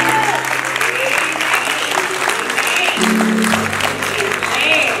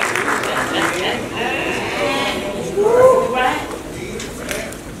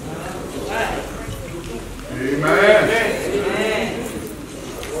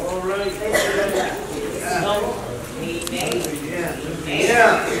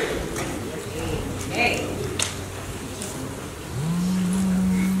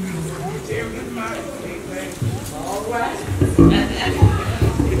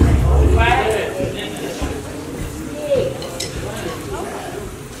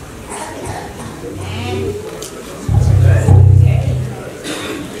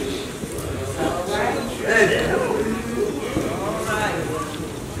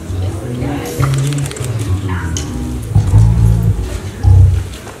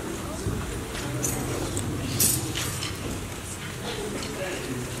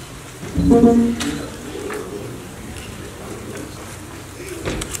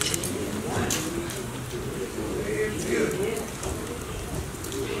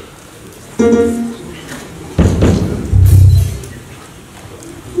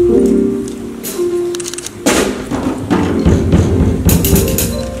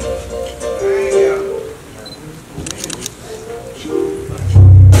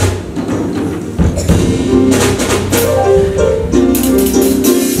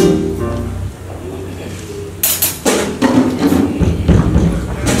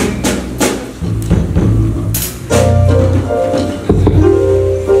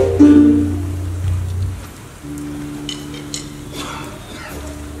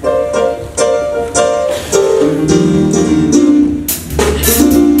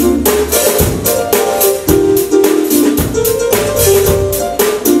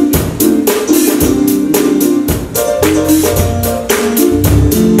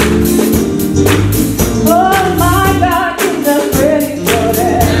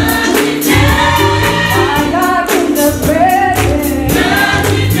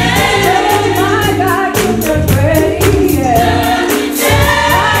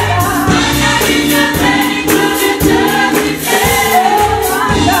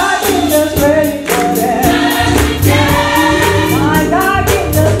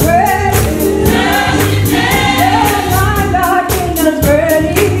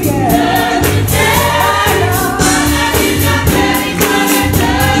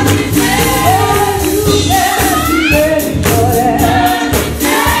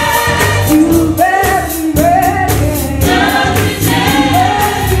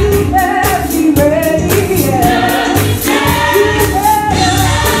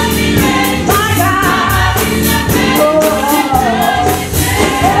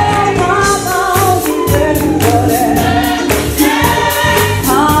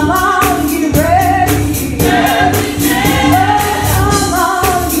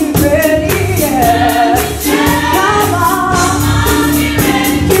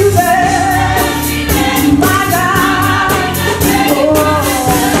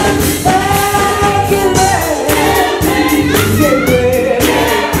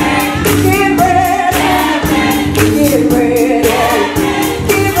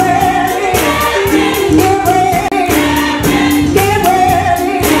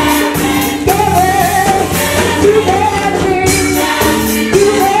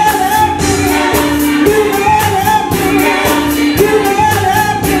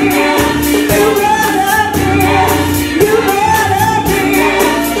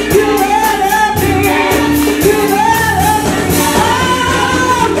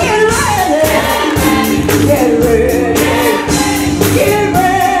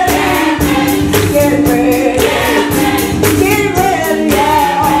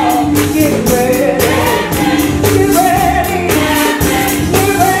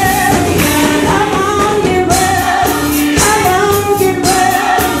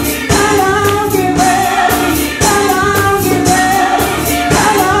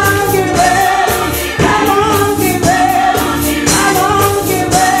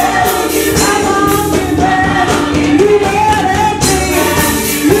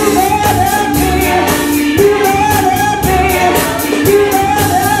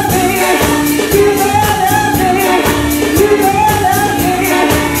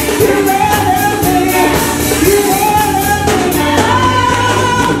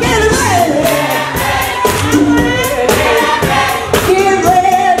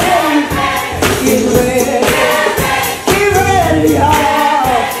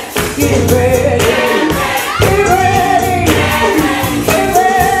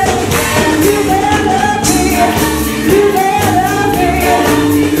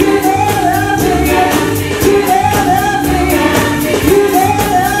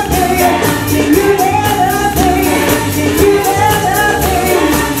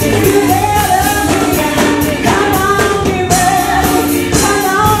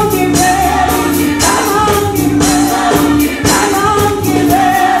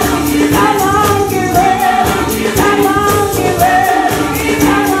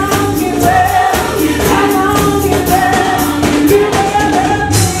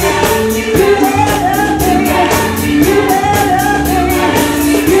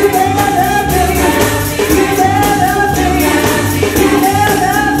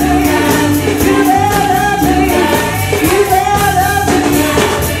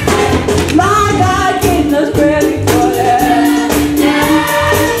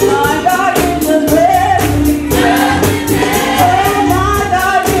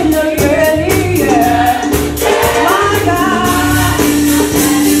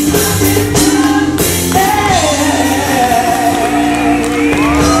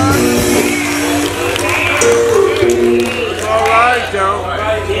 know.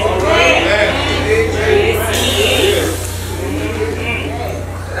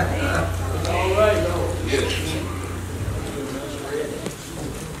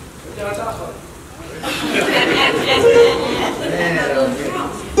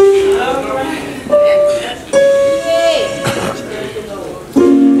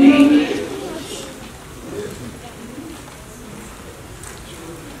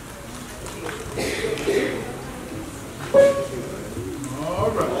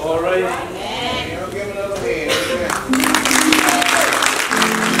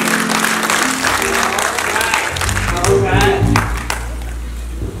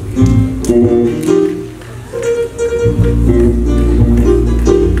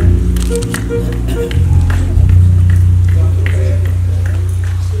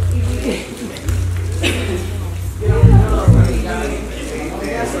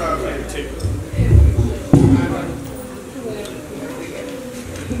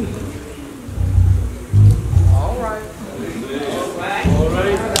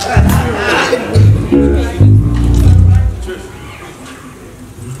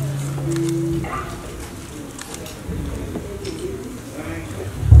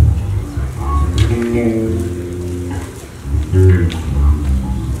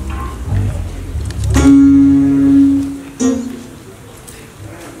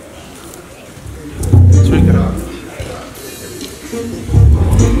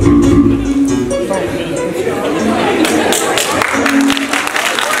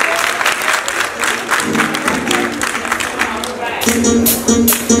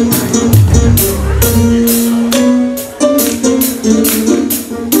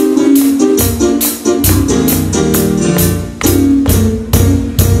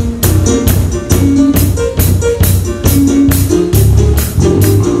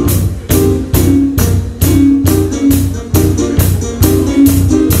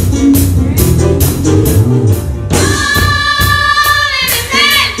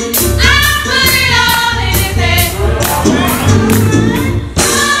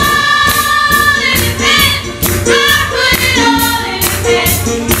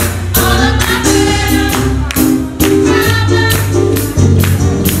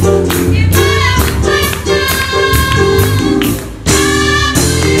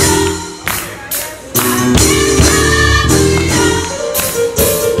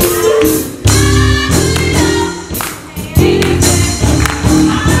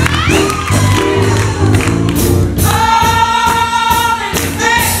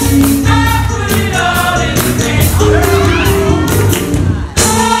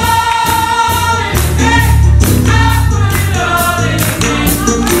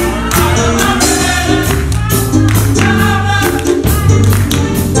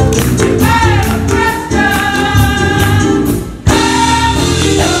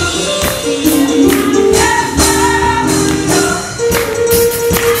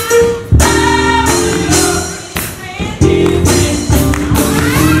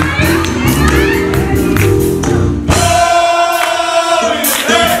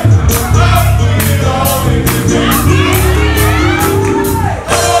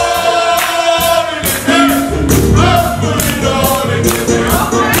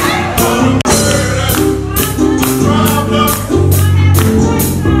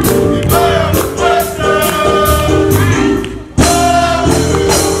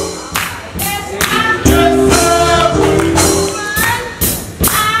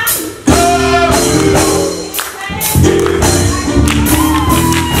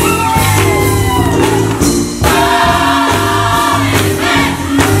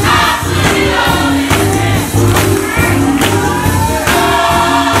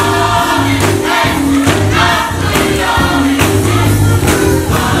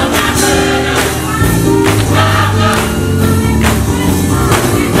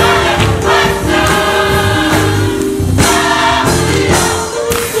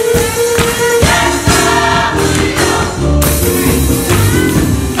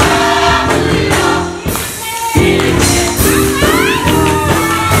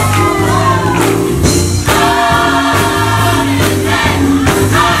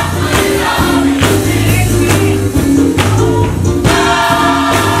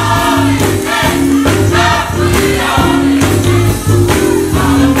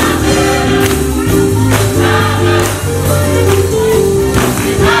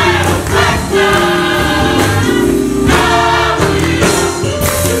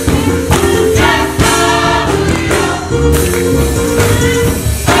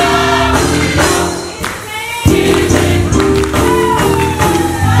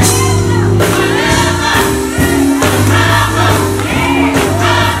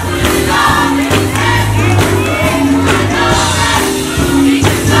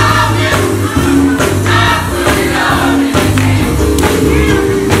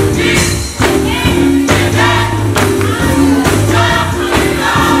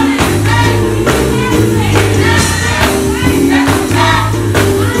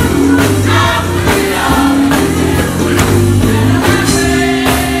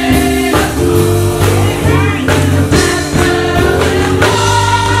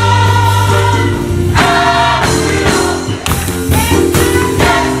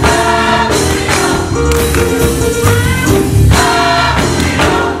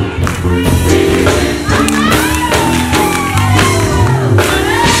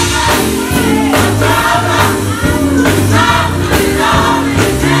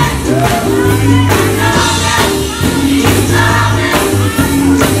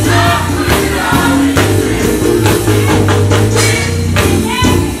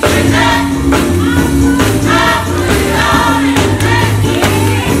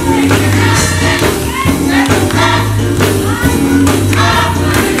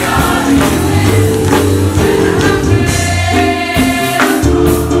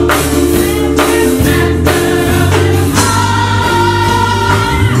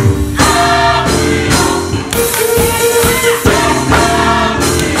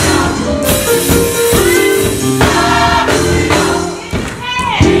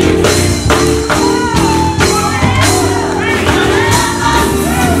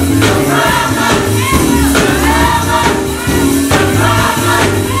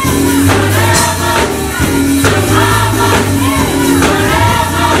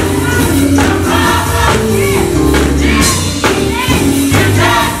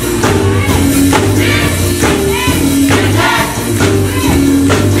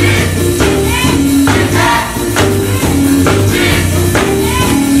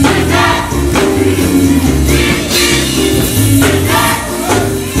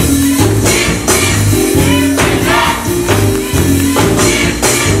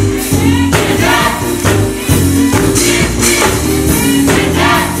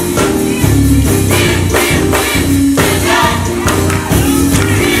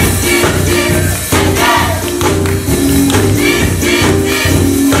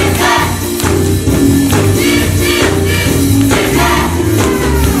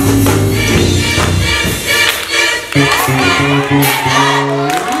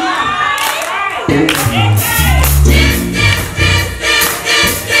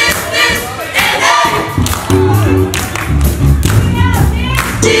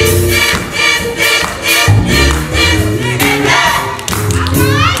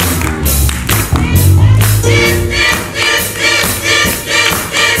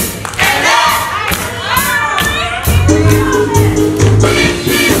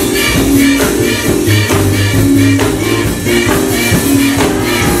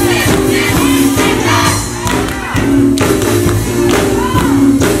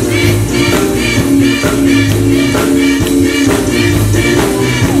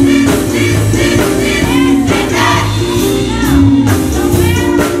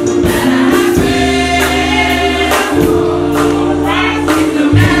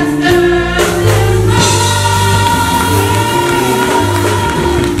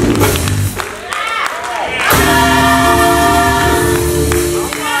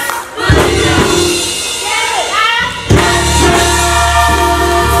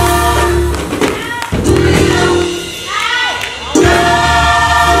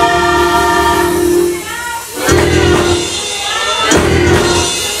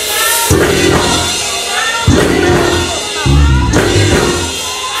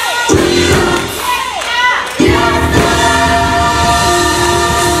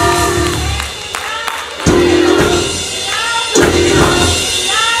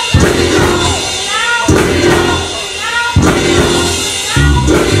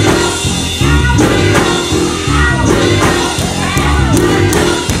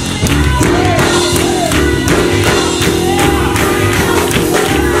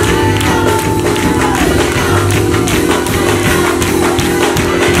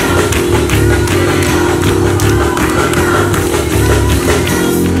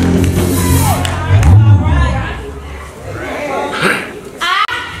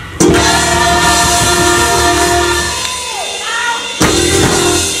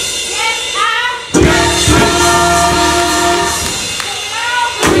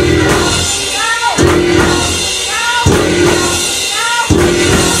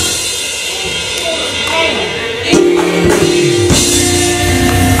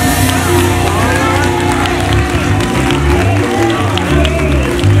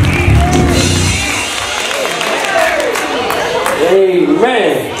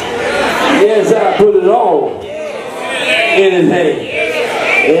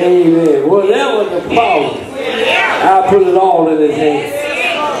 put it all in his hands.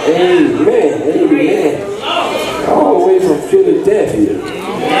 Amen. Amen. All the way from Philadelphia.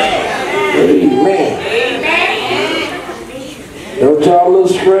 Amen. Don't y'all look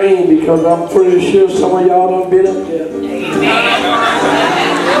strange because I'm pretty sure some of y'all done been up there.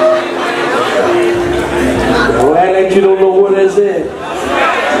 Don't act like you don't know what that's at.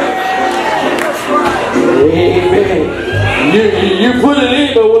 Amen. You put it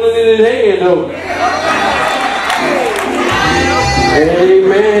in, but put it in his hand though.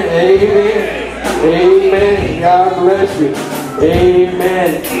 Amen. Amen. Amen. God bless you. Amen.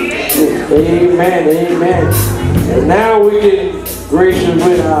 Amen. Amen. And now we get gracious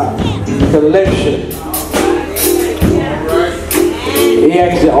with our collection. He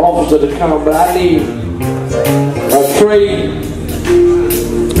asked the officer to come, but I need a tray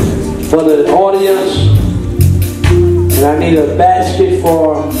for the audience, and I need a basket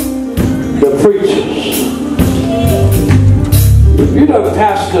for the preachers. If you done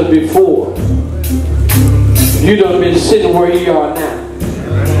pastored before, you done been sitting where you are now.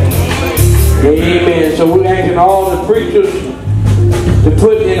 Amen. So we're asking all the preachers to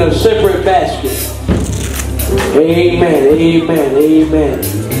put in a separate basket. Amen. Amen. Amen.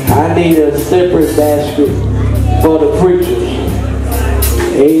 I need a separate basket for the preachers.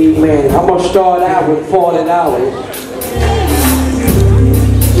 Amen. I'm going to start out with $40.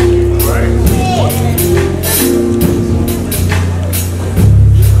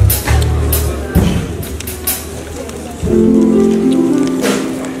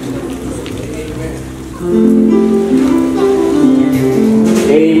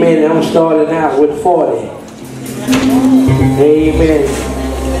 Amen. I'm starting out with 40. Amen.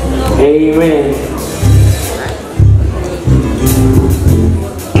 Amen.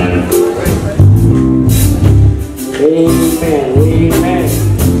 Amen. Amen. Amen.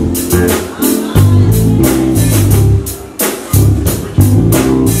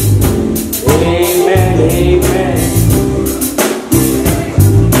 Amen.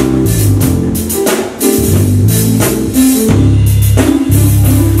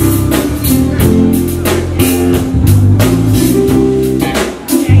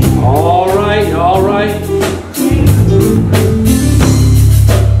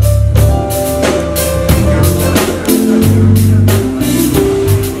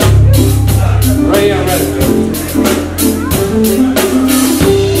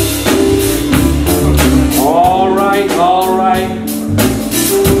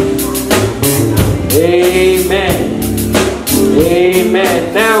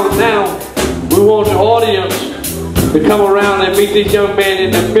 To come around and meet this young man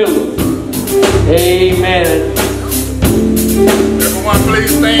in the middle. Amen. Everyone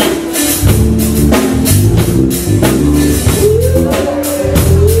please stand.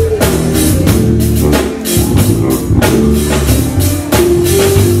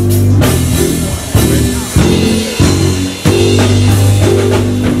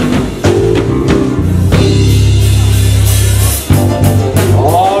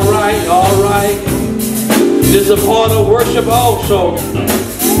 This is a part of worship also.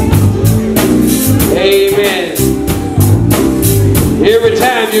 Amen. Every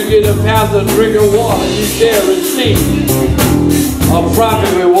time you get a pastor drink of water, you shall receive a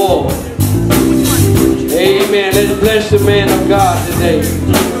profit reward. Amen. Let's bless the man of God today.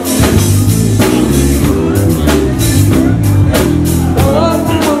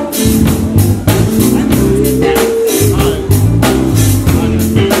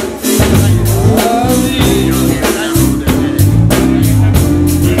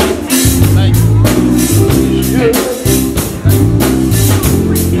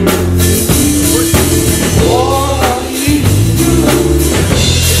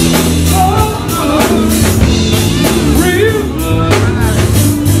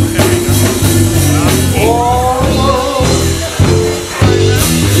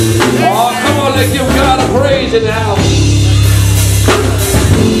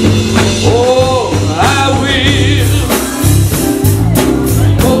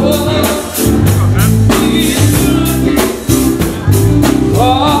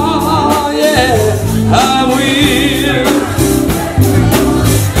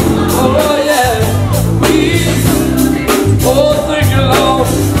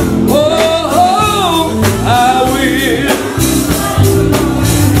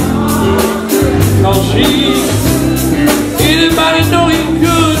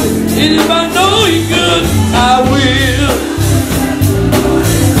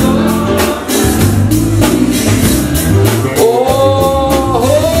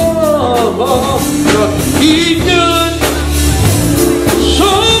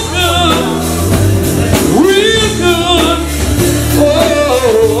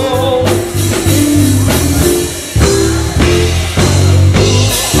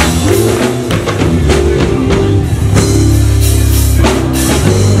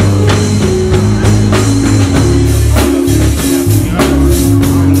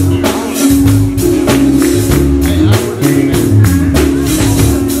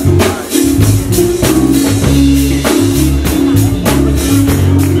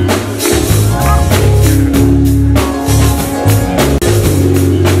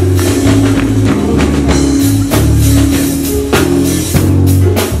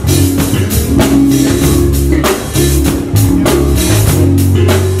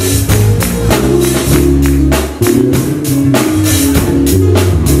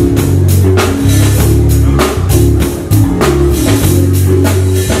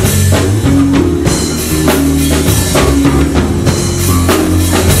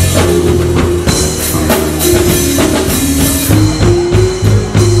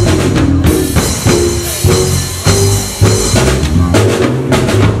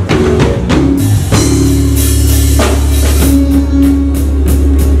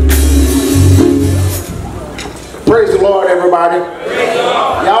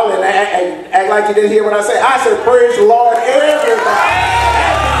 like you didn't hear what I said. I said, praise the Lord, everybody.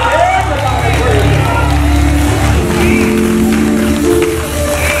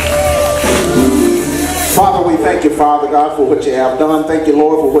 Father, we thank you, Father God, for what you have done. Thank you,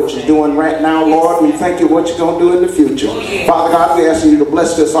 Lord, for what you're doing right now, Lord. We thank you for what you're going to do in the future. Father God, we ask you to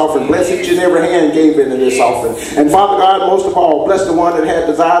bless this offering. Bless each and every hand gave into this offering. And Father God, most of all, bless the one that had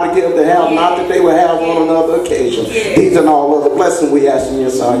desire to give, to have not, that they will have on another occasion. These and all other blessings we ask in your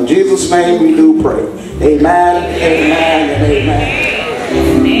Son. In Jesus' name we do pray. Amen, amen, and amen.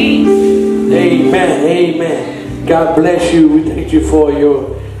 Amen, amen. God bless you. We thank you for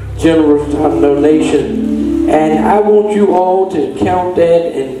your generous donation. And I want you all to count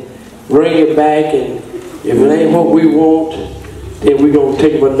that and bring it back. And if it ain't what we want, then we're going to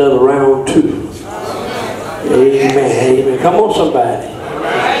take another round too. Amen, amen. Come on, somebody.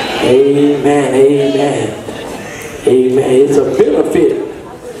 Amen, amen. Amen. It's a benefit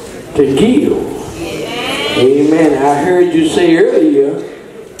to give. Amen. I heard you say earlier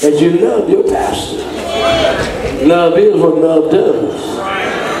that you love your pastor. Love is what love does.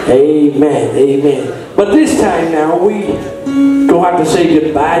 Amen, amen. But this time now, we don't have to say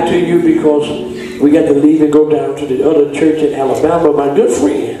goodbye to you because we got to leave and go down to the other church in Alabama. My good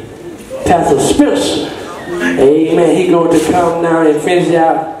friend, Pastor Spencer. Amen. He's going to come now and finish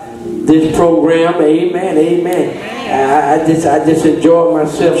out this program. Amen, amen. I just enjoyed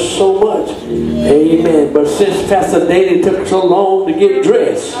myself so much. Amen. But since Pastor Daly took so long to get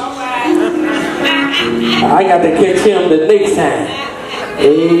dressed, I got to catch him the next time.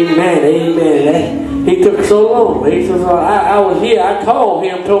 Amen, amen. He took so long. He says, I was here. I called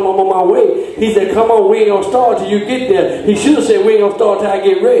him, told him I'm on my way. He said, come on, we ain't going to start till you get there. He should have said, we ain't going to start till I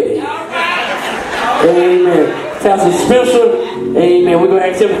get ready. Amen. Pastor Spencer, amen. We're going to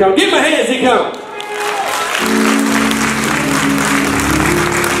ask him to come. Give him a hand as he comes.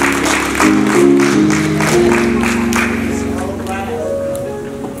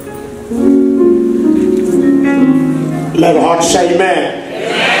 Let the heart say amen.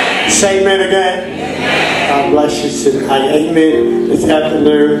 Say amen again. God bless you tonight. Amen. This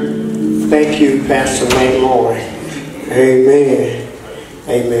afternoon. Thank you, Pastor Maymoy. Amen.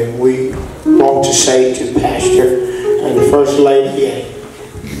 Amen. We want to say to Pastor and the First Lady and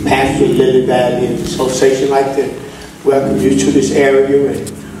Pastor Lily Valley Association like to welcome you to this area,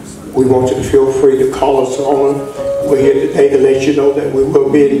 and we want you to feel free to call us on. We're here today to let you know that we will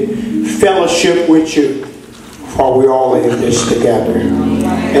be in fellowship with you while we all in this together.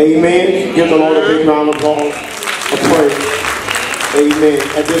 Amen. Give the Lord a big round of applause. Praise. Amen.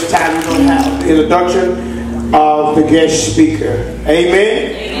 At this time, we're going to have the introduction of the guest speaker.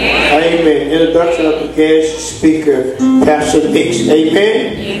 Amen. Amen. Introduction of the guest speaker, Pastor Dix.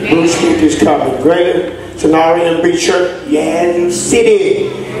 Amen. Bruce Speaker is coming. Greater Tenarian Beach Church, Yazoo City.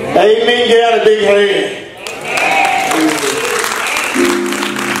 Amen. Get out a big hand.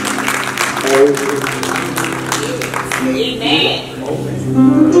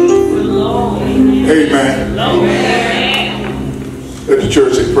 Amen. Amen. Let the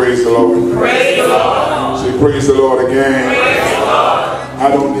church say praise the Lord. Praise the Lord. Say praise the Lord again. Praise the Lord. I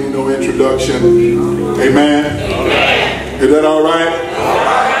don't need no introduction. Amen. Is that all right?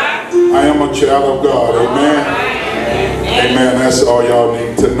 I am a child of God. Amen. Amen. That's all y'all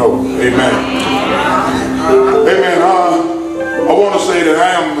need to know. Amen. Amen. I want to say that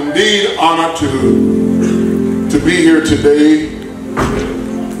I am indeed honored to be here today.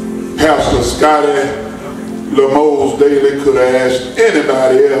 Pastor Scotty Lamose Daly could have asked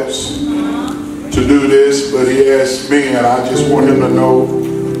anybody else to do this, but he asked me, and I just want him to know,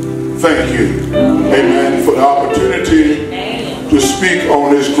 thank you, amen, for the opportunity to speak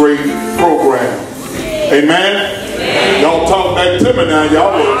on this great program. Amen. Y'all talk back to me now.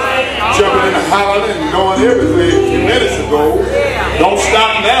 Y'all were jumping and hollering and doing everything a few minutes ago. Don't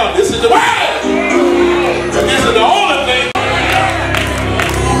stop now. This is the way. And this is the only thing.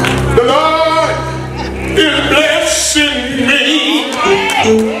 The Lord is blessing me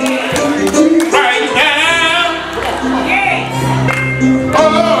right now.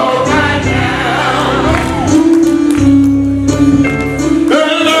 Oh, right now. The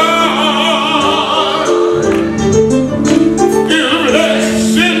Lord is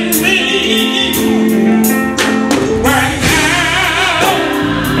blessing me right now.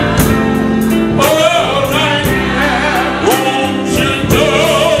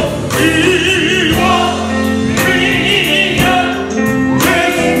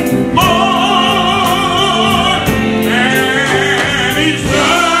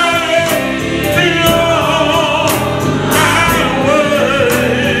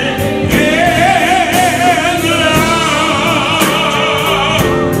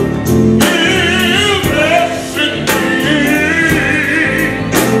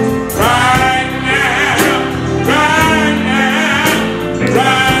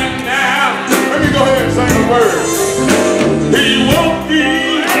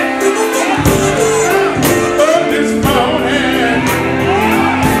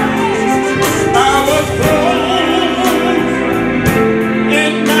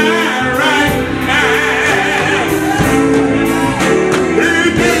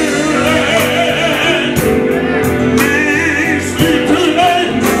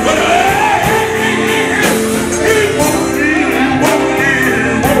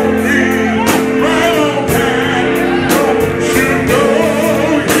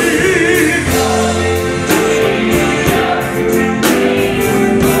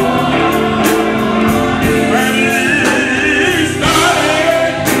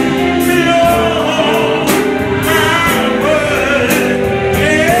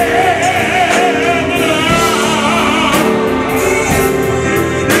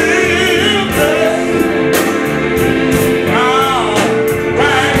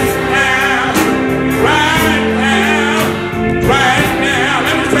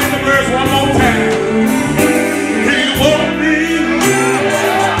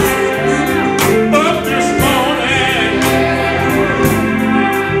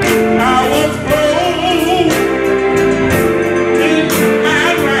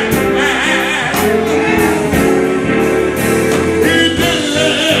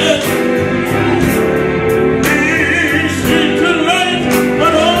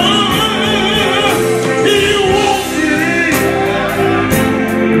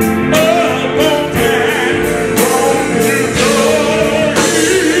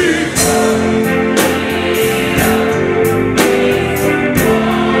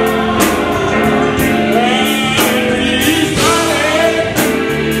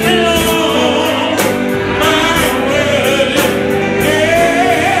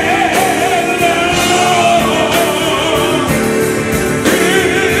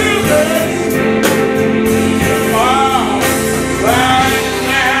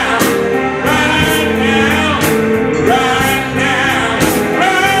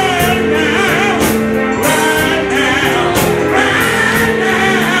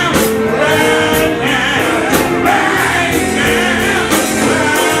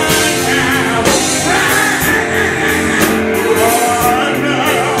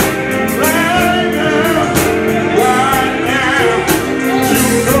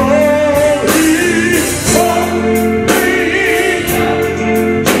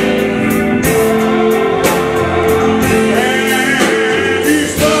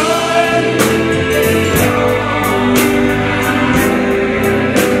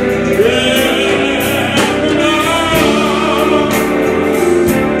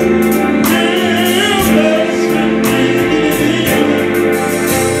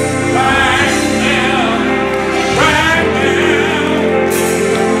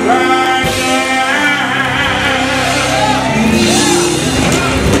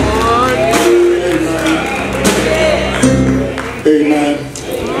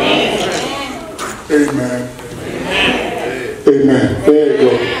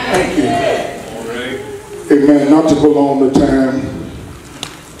 prolong the time,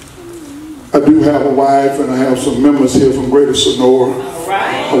 I do have a wife and I have some members here from Greater Sonora.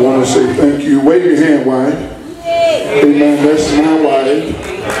 I want to say thank you. Wave your hand, wife. Amen. That's my wife.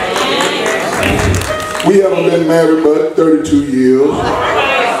 We haven't been married but 32 years.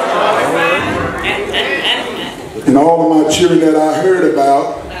 And all of my children that I heard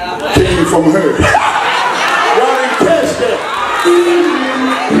about came from her. Y'all didn't catch that.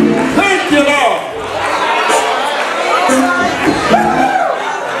 Thank you, Lord.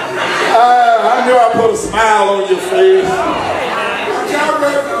 I knew I put a smile on your face.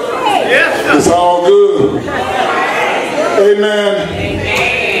 It's all good.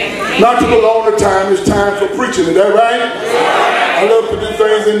 Amen. Not to prolong the time, it's time for preaching. Is that right? I love to do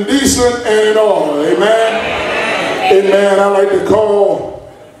things in decent and in order. Amen. Amen. I like to call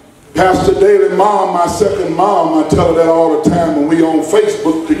Pastor Daly mom my second mom. I tell her that all the time when we on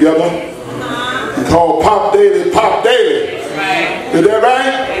Facebook together. And call Pop Daly Pop Daly. Is that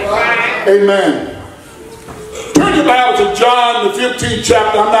right? Amen. Turn your Bible to John, the 15th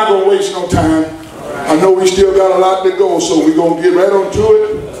chapter. I'm not going to waste no time. I know we still got a lot to go, so we're going to get right on to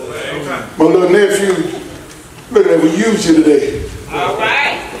it. My little nephew, look at that, we used you today. All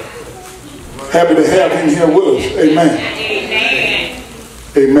right. Happy to have him here with us. Amen.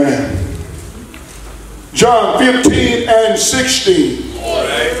 Amen. John 15 and 16.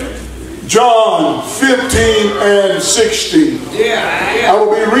 John 15 and 16. I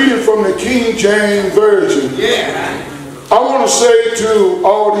will be reading from the King James Version. I want to say to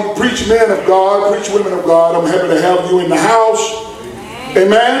all the preach men of God, preach women of God, I'm happy to have you in the house.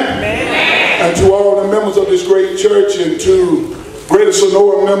 Amen. And to all the members of this great church and to Greater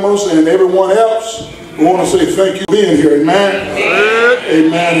Sonora members and everyone else, I want to say thank you for being here. Amen.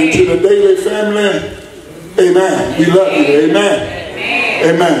 Amen. And to the Daily family, amen. We love you. Amen.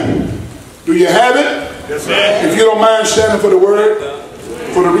 Amen. Do you have it? Yes, sir. If you don't mind standing for the word,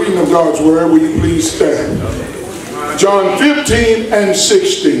 for the reading of God's word, will you please stand? John 15 and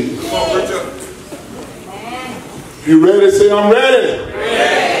 16. If you ready, say I'm ready.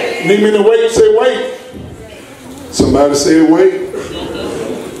 Need me to wait, say wait. Somebody say wait.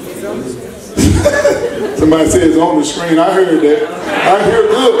 Somebody said it's on the screen. I heard that. I hear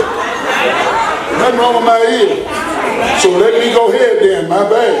good. Nothing wrong with my ear. So let me go ahead then. My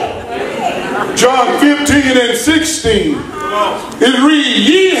bad. John 15 and 16. It reads,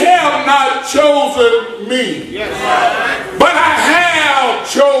 ye have not chosen me, but I have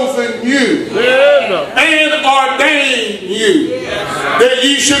chosen you and ordained you that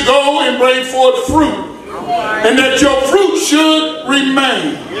ye should go and bring forth fruit, and that your fruit should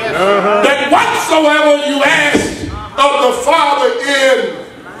remain. That whatsoever you ask of the Father in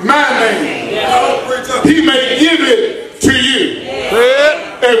my name, he may give it to you.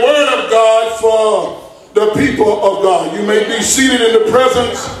 A word of God for the people of God. You may be seated in the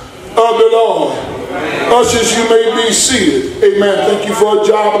presence of the Lord. Ushers, you may be seated. Amen. Thank you for a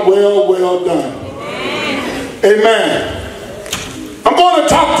job well done. Amen. I'm going to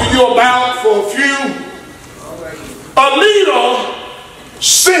talk to you about, for a few, a leader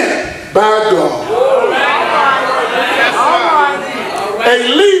sent by God. A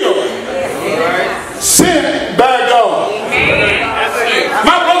leader sent by God.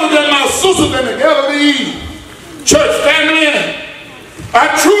 My brothers and my sisters in the Galilee church family, I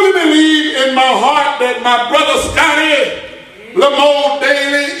truly believe in my heart that my brother Scotty Lamont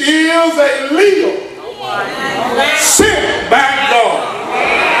Daly is a leader sent by God.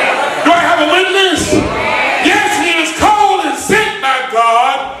 Do I have a witness? Yes, he is called and sent by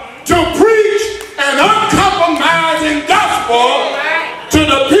God to preach an uncompromising gospel to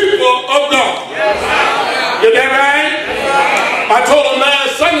the people of God. Is that right? I told him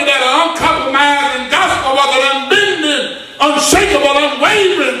last Sunday that an uncompromising gospel was an unbending, unshakable,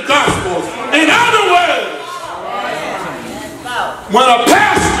 unwavering gospel. In other words, when a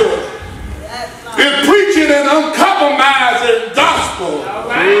pastor is preaching an uncompromising gospel,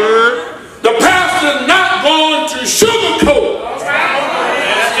 the pastor is not going to sugarcoat.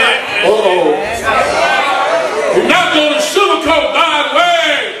 He's not going to sugarcoat God's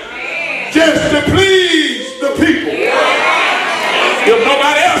word just to please the people. If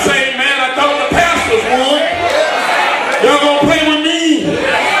nobody else ain't, man, I thought the pastors would. Y'all gonna play with me?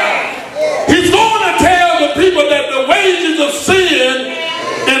 He's going to tell the people that the wages of sin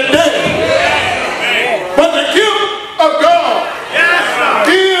is death. But the gift of God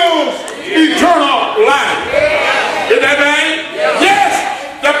gives eternal life. Is that right? Yes.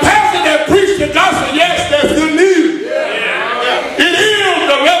 The pastor that preached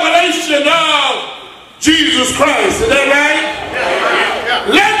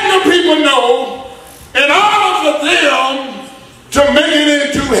make it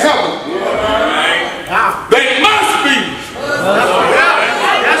into heaven, they must be.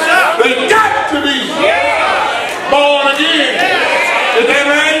 They got to be born again. Is that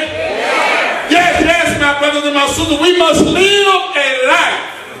right? Yes, yes, my brothers and my sisters. We must live a life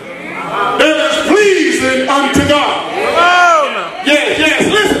that is pleasing unto God. Yes, yes.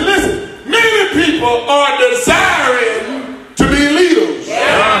 Listen, listen. Many people are desiring to be leaders.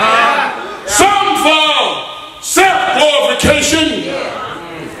 Some for self-glorification,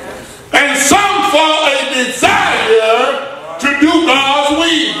 and some for a desire to do God's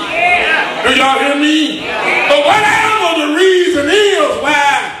will. Do y'all hear me? But whatever the reason is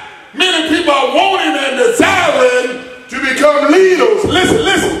why many people are wanting and desiring to become leaders, listen,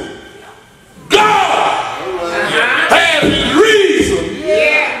 listen. God has his reason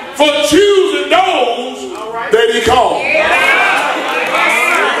for choosing those that he called.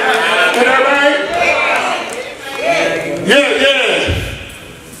 Is that right? Yeah,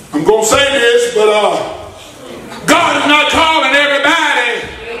 yeah. I'm going to say this, but God is not calling everybody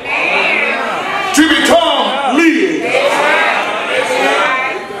to become leaders.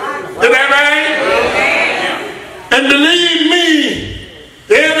 Is that right? And believe me,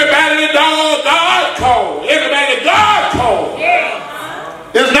 everybody that God called, everybody that God called,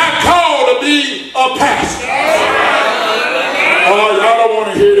 is not called to be a pastor. Oh, y'all don't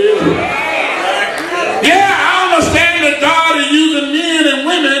want to hear this. Yeah, I understand that God is using men and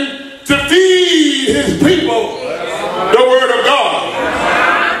women to feed his people the word of God.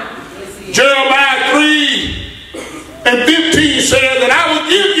 Jeremiah 3:15 says that I will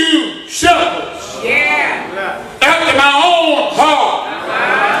give you shepherds after my own heart,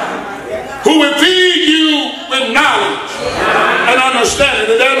 who will feed you with knowledge and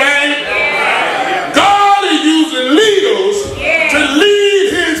understanding. Is that right? God is using leaders to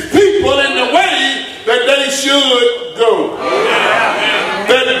lead his people in the way that they should go.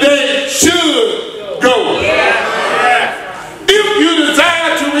 That they should go. If you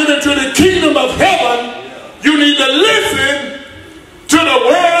desire to enter into the kingdom of heaven, you need to listen to the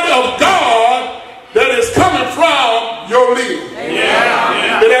word of God that is coming from your leader.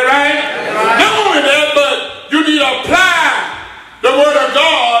 Is that right? Not only that, but you need to apply the word of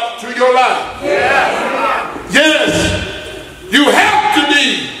God to your life. Yes, you have to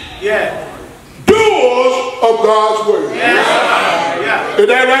be doers of God's word. Is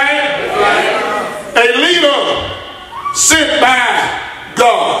that right? A leader sent by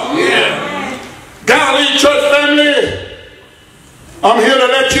God. Galilee church family, I'm here to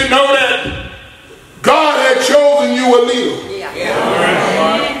let you know that God had chosen you a leader.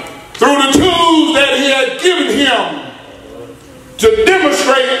 Through the tools that he had given him to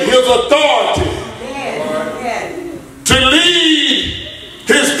demonstrate his authority, to lead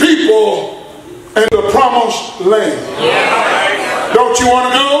his people in the promised land. Don't you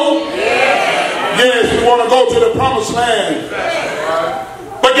want to go? Yes, we want to go to the promised land.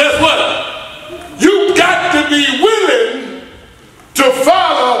 But guess what? You've got to be willing to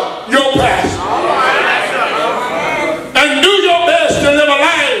follow your pastor and do your best to live a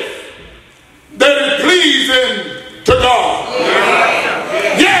life that is pleasing to God.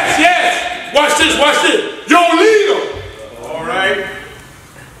 Yes, yes. Watch this, watch this. Your leader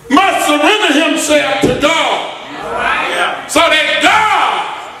must surrender himself to God, so that God,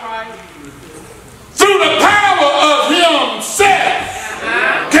 through the power of himself,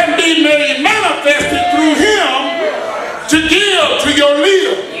 can be made manifested through him to give to your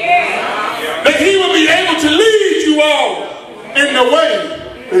leader, that he will be able to lead you all in the way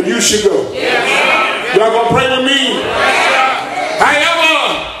that you should go. Y'all gonna pray with me? However,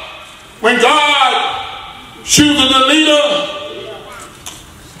 when God chooses a leader,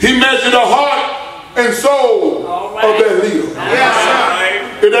 he measures the heart and soul of that leader.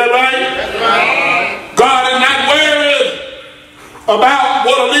 Is that right? God is not worried about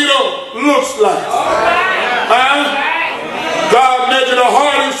what a leader looks like. God measured the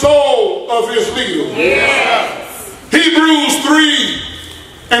heart and soul of his leader. Hebrews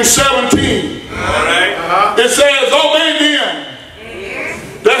 3:17. It says, obey them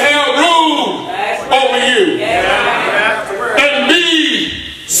that have rule over you, and be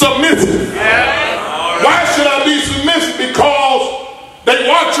submissive. Why should I be submissive? Because they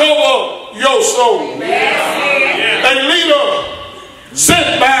watch over your soul. A leader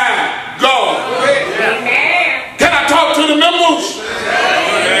sent by God. Can I talk to the members?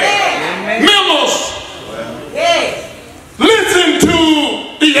 Members, listen to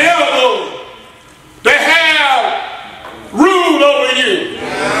the elders that have ruled over you.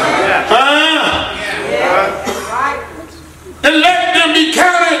 And let them be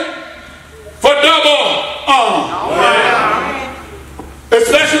counted for double honor.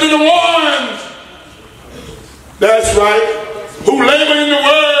 That's right. Who labor in the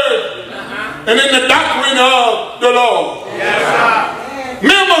word and in the doctrine of the Lord.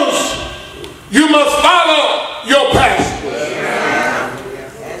 Members, you must follow your pastor.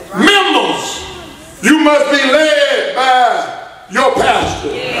 Members, you must be led by your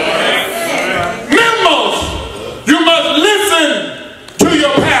pastor. Members, you must listen to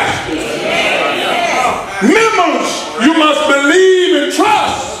your pastor. Members, you must believe and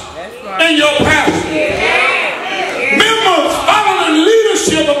trust in your pastor. Members, follow the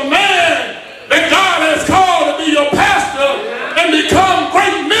leadership of a man that God has called to be your pastor and become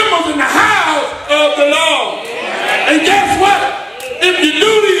great members in the house of the Lord. And guess what? If you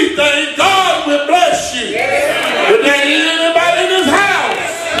do these things, God will bless you. If there ain't anybody in this house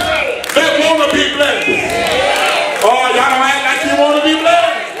that want to be blessed. Oh, y'all don't act like you want to be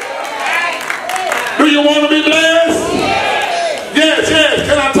blessed. Do you want to be blessed? Yes, yes.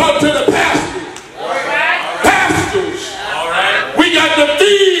 Can I talk to the pastors? Pastors. We got to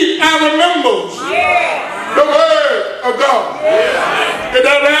feed our members the word of God. Is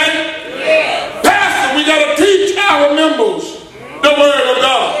that right? Pastor, we got to teach our members the word of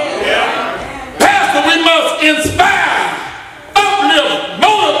God. Pastor, we must inspire, uplift,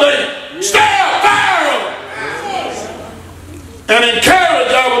 motivate, stir up, fire up, and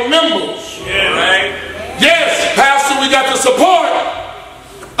encourage our members. Yes, Pastor, we got to support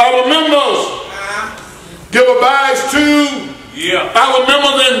our members. Give advice to our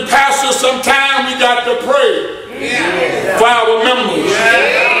members, and Pastor, sometimes we got to pray for our members.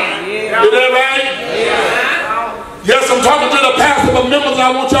 Is that right? Yes, I'm talking to the pastor, but members, I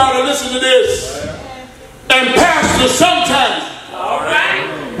want y'all to listen to this. And pastor, sometimes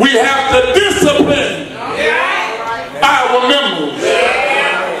we have to discipline our members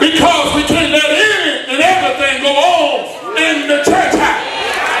because we can't let any and everything go on in the church house.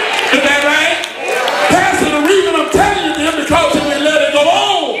 Is that right? Pastor, the reason I'm telling you this because if we let it go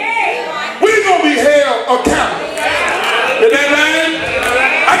on, we're going to be held accountable. Is that right?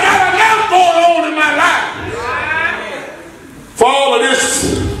 I got enough going on in my life for all of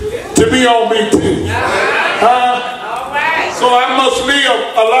this to be on me too. So I must live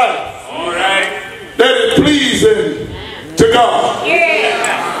a life that is pleasing to God.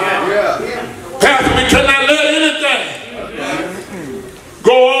 Pastor, we cannot let anything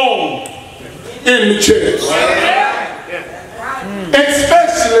go on in the church.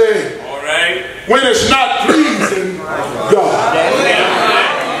 Especially when it's not pleasing God.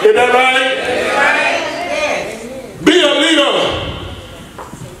 Is that right? Be a leader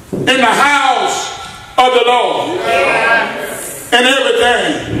in the house of the Lord. And everything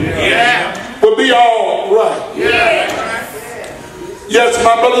will be all right. Yes,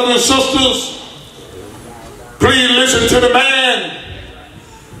 my brothers and sisters, please listen to the man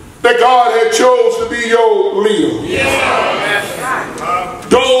that God had chose to be your leader.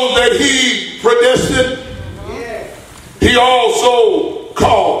 Those that he predestined, he also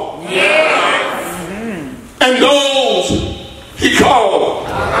called. And those he called,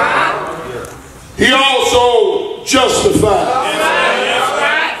 he also justified.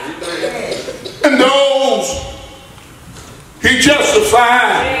 And those he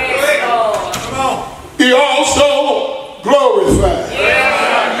justified, he also glorified.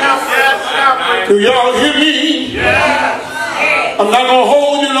 Do y'all hear me? I'm not going to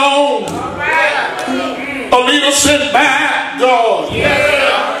hold you long. A leader sent by God.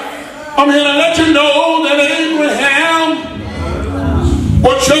 I'm here to let you know that Abraham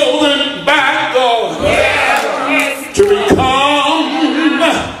was chosen by God to become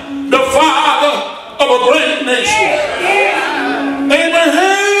the father of a great nation.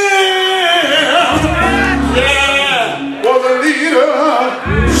 Abraham, was a leader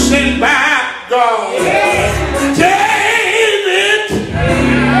sent by God. David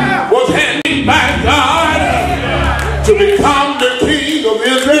was handed by God to become the king of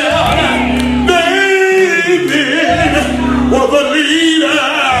Israel. David was a leader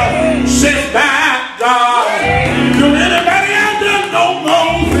sent by God. Do anybody out there know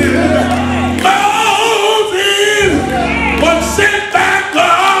Moses? Moses was sent by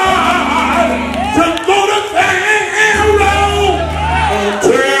God to go to Pharaoh and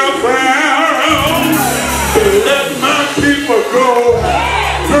tell Pharaoh to let my people go.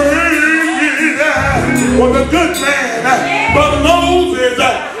 David was a good man, but Moses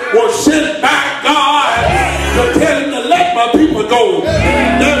was sent by God to tell him to let my people go.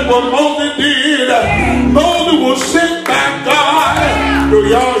 That's what Moses did. Moses was sent by God. Do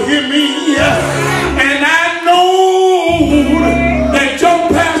y'all hear me? And I know that your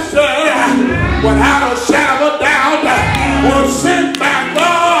pastor, without a shadow of a doubt, was sent by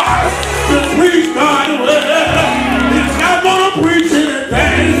God to preach God's word.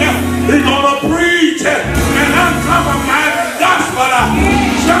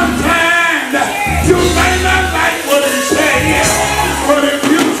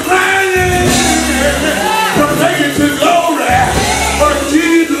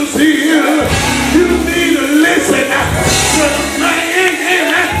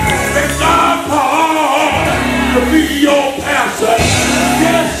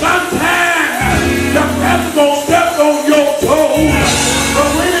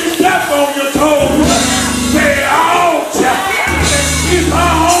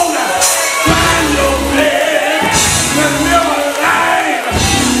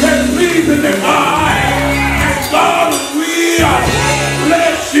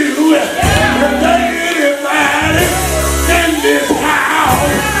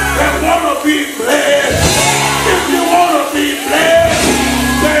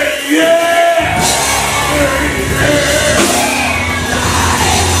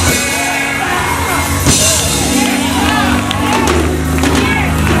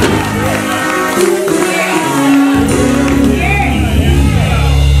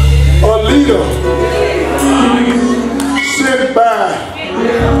 leader sent by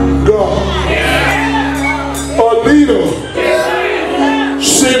God. A leader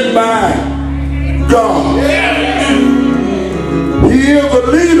sent by God. He is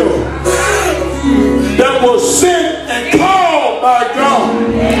a leader that was sent and called by God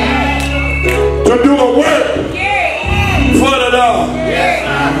to do a work for the Lord.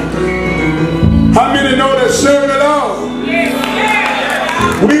 How many know that serving the Lord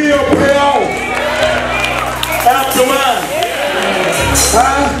will pay off after a while?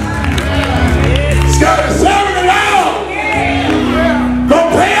 Huh? It's got to serve the Lord.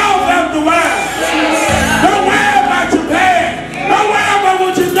 Gonna pay off after a while. Don't worry about your past. Don't worry about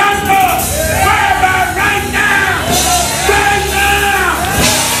what you done for. Worry about right now. Right now.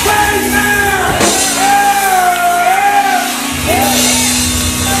 Right now.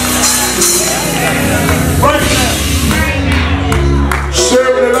 Right now.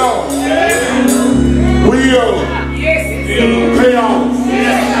 Serving the Lord will pay off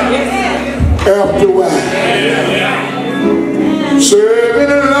after a while. Serving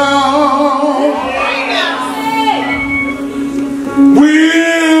the Lord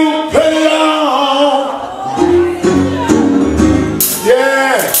will pay off.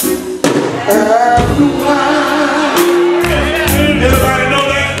 Yeah. After a while. Anybody know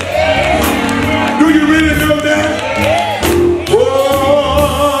that? Do you really know that?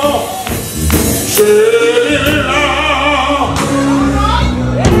 Oh, serving the Lord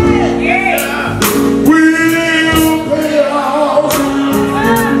will pay off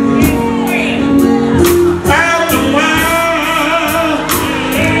after a while.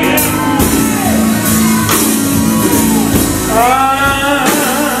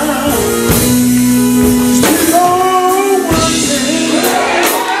 Still working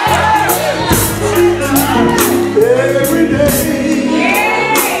every day.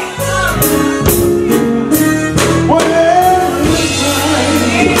 Whatever the time,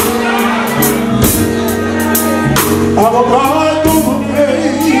 our God will pay.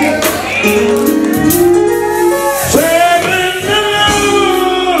 Serving the Lord,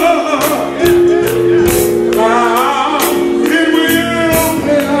 it will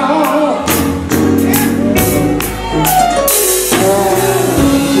pay off.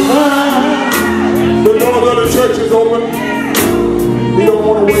 The doors of the church is open. We don't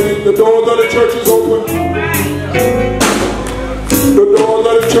want to wait. The doors of the church is open. The doors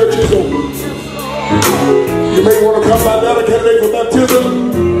of the church is open. You may want to come by that candidate for baptism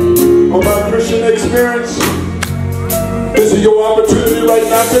or by Christian experience. This is your opportunity right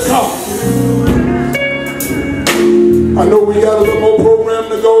now to come. I know we got a little more program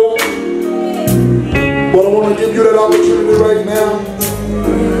to go, but I want to give you that opportunity right now.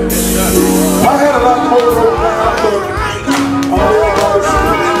 I had a lot more program, but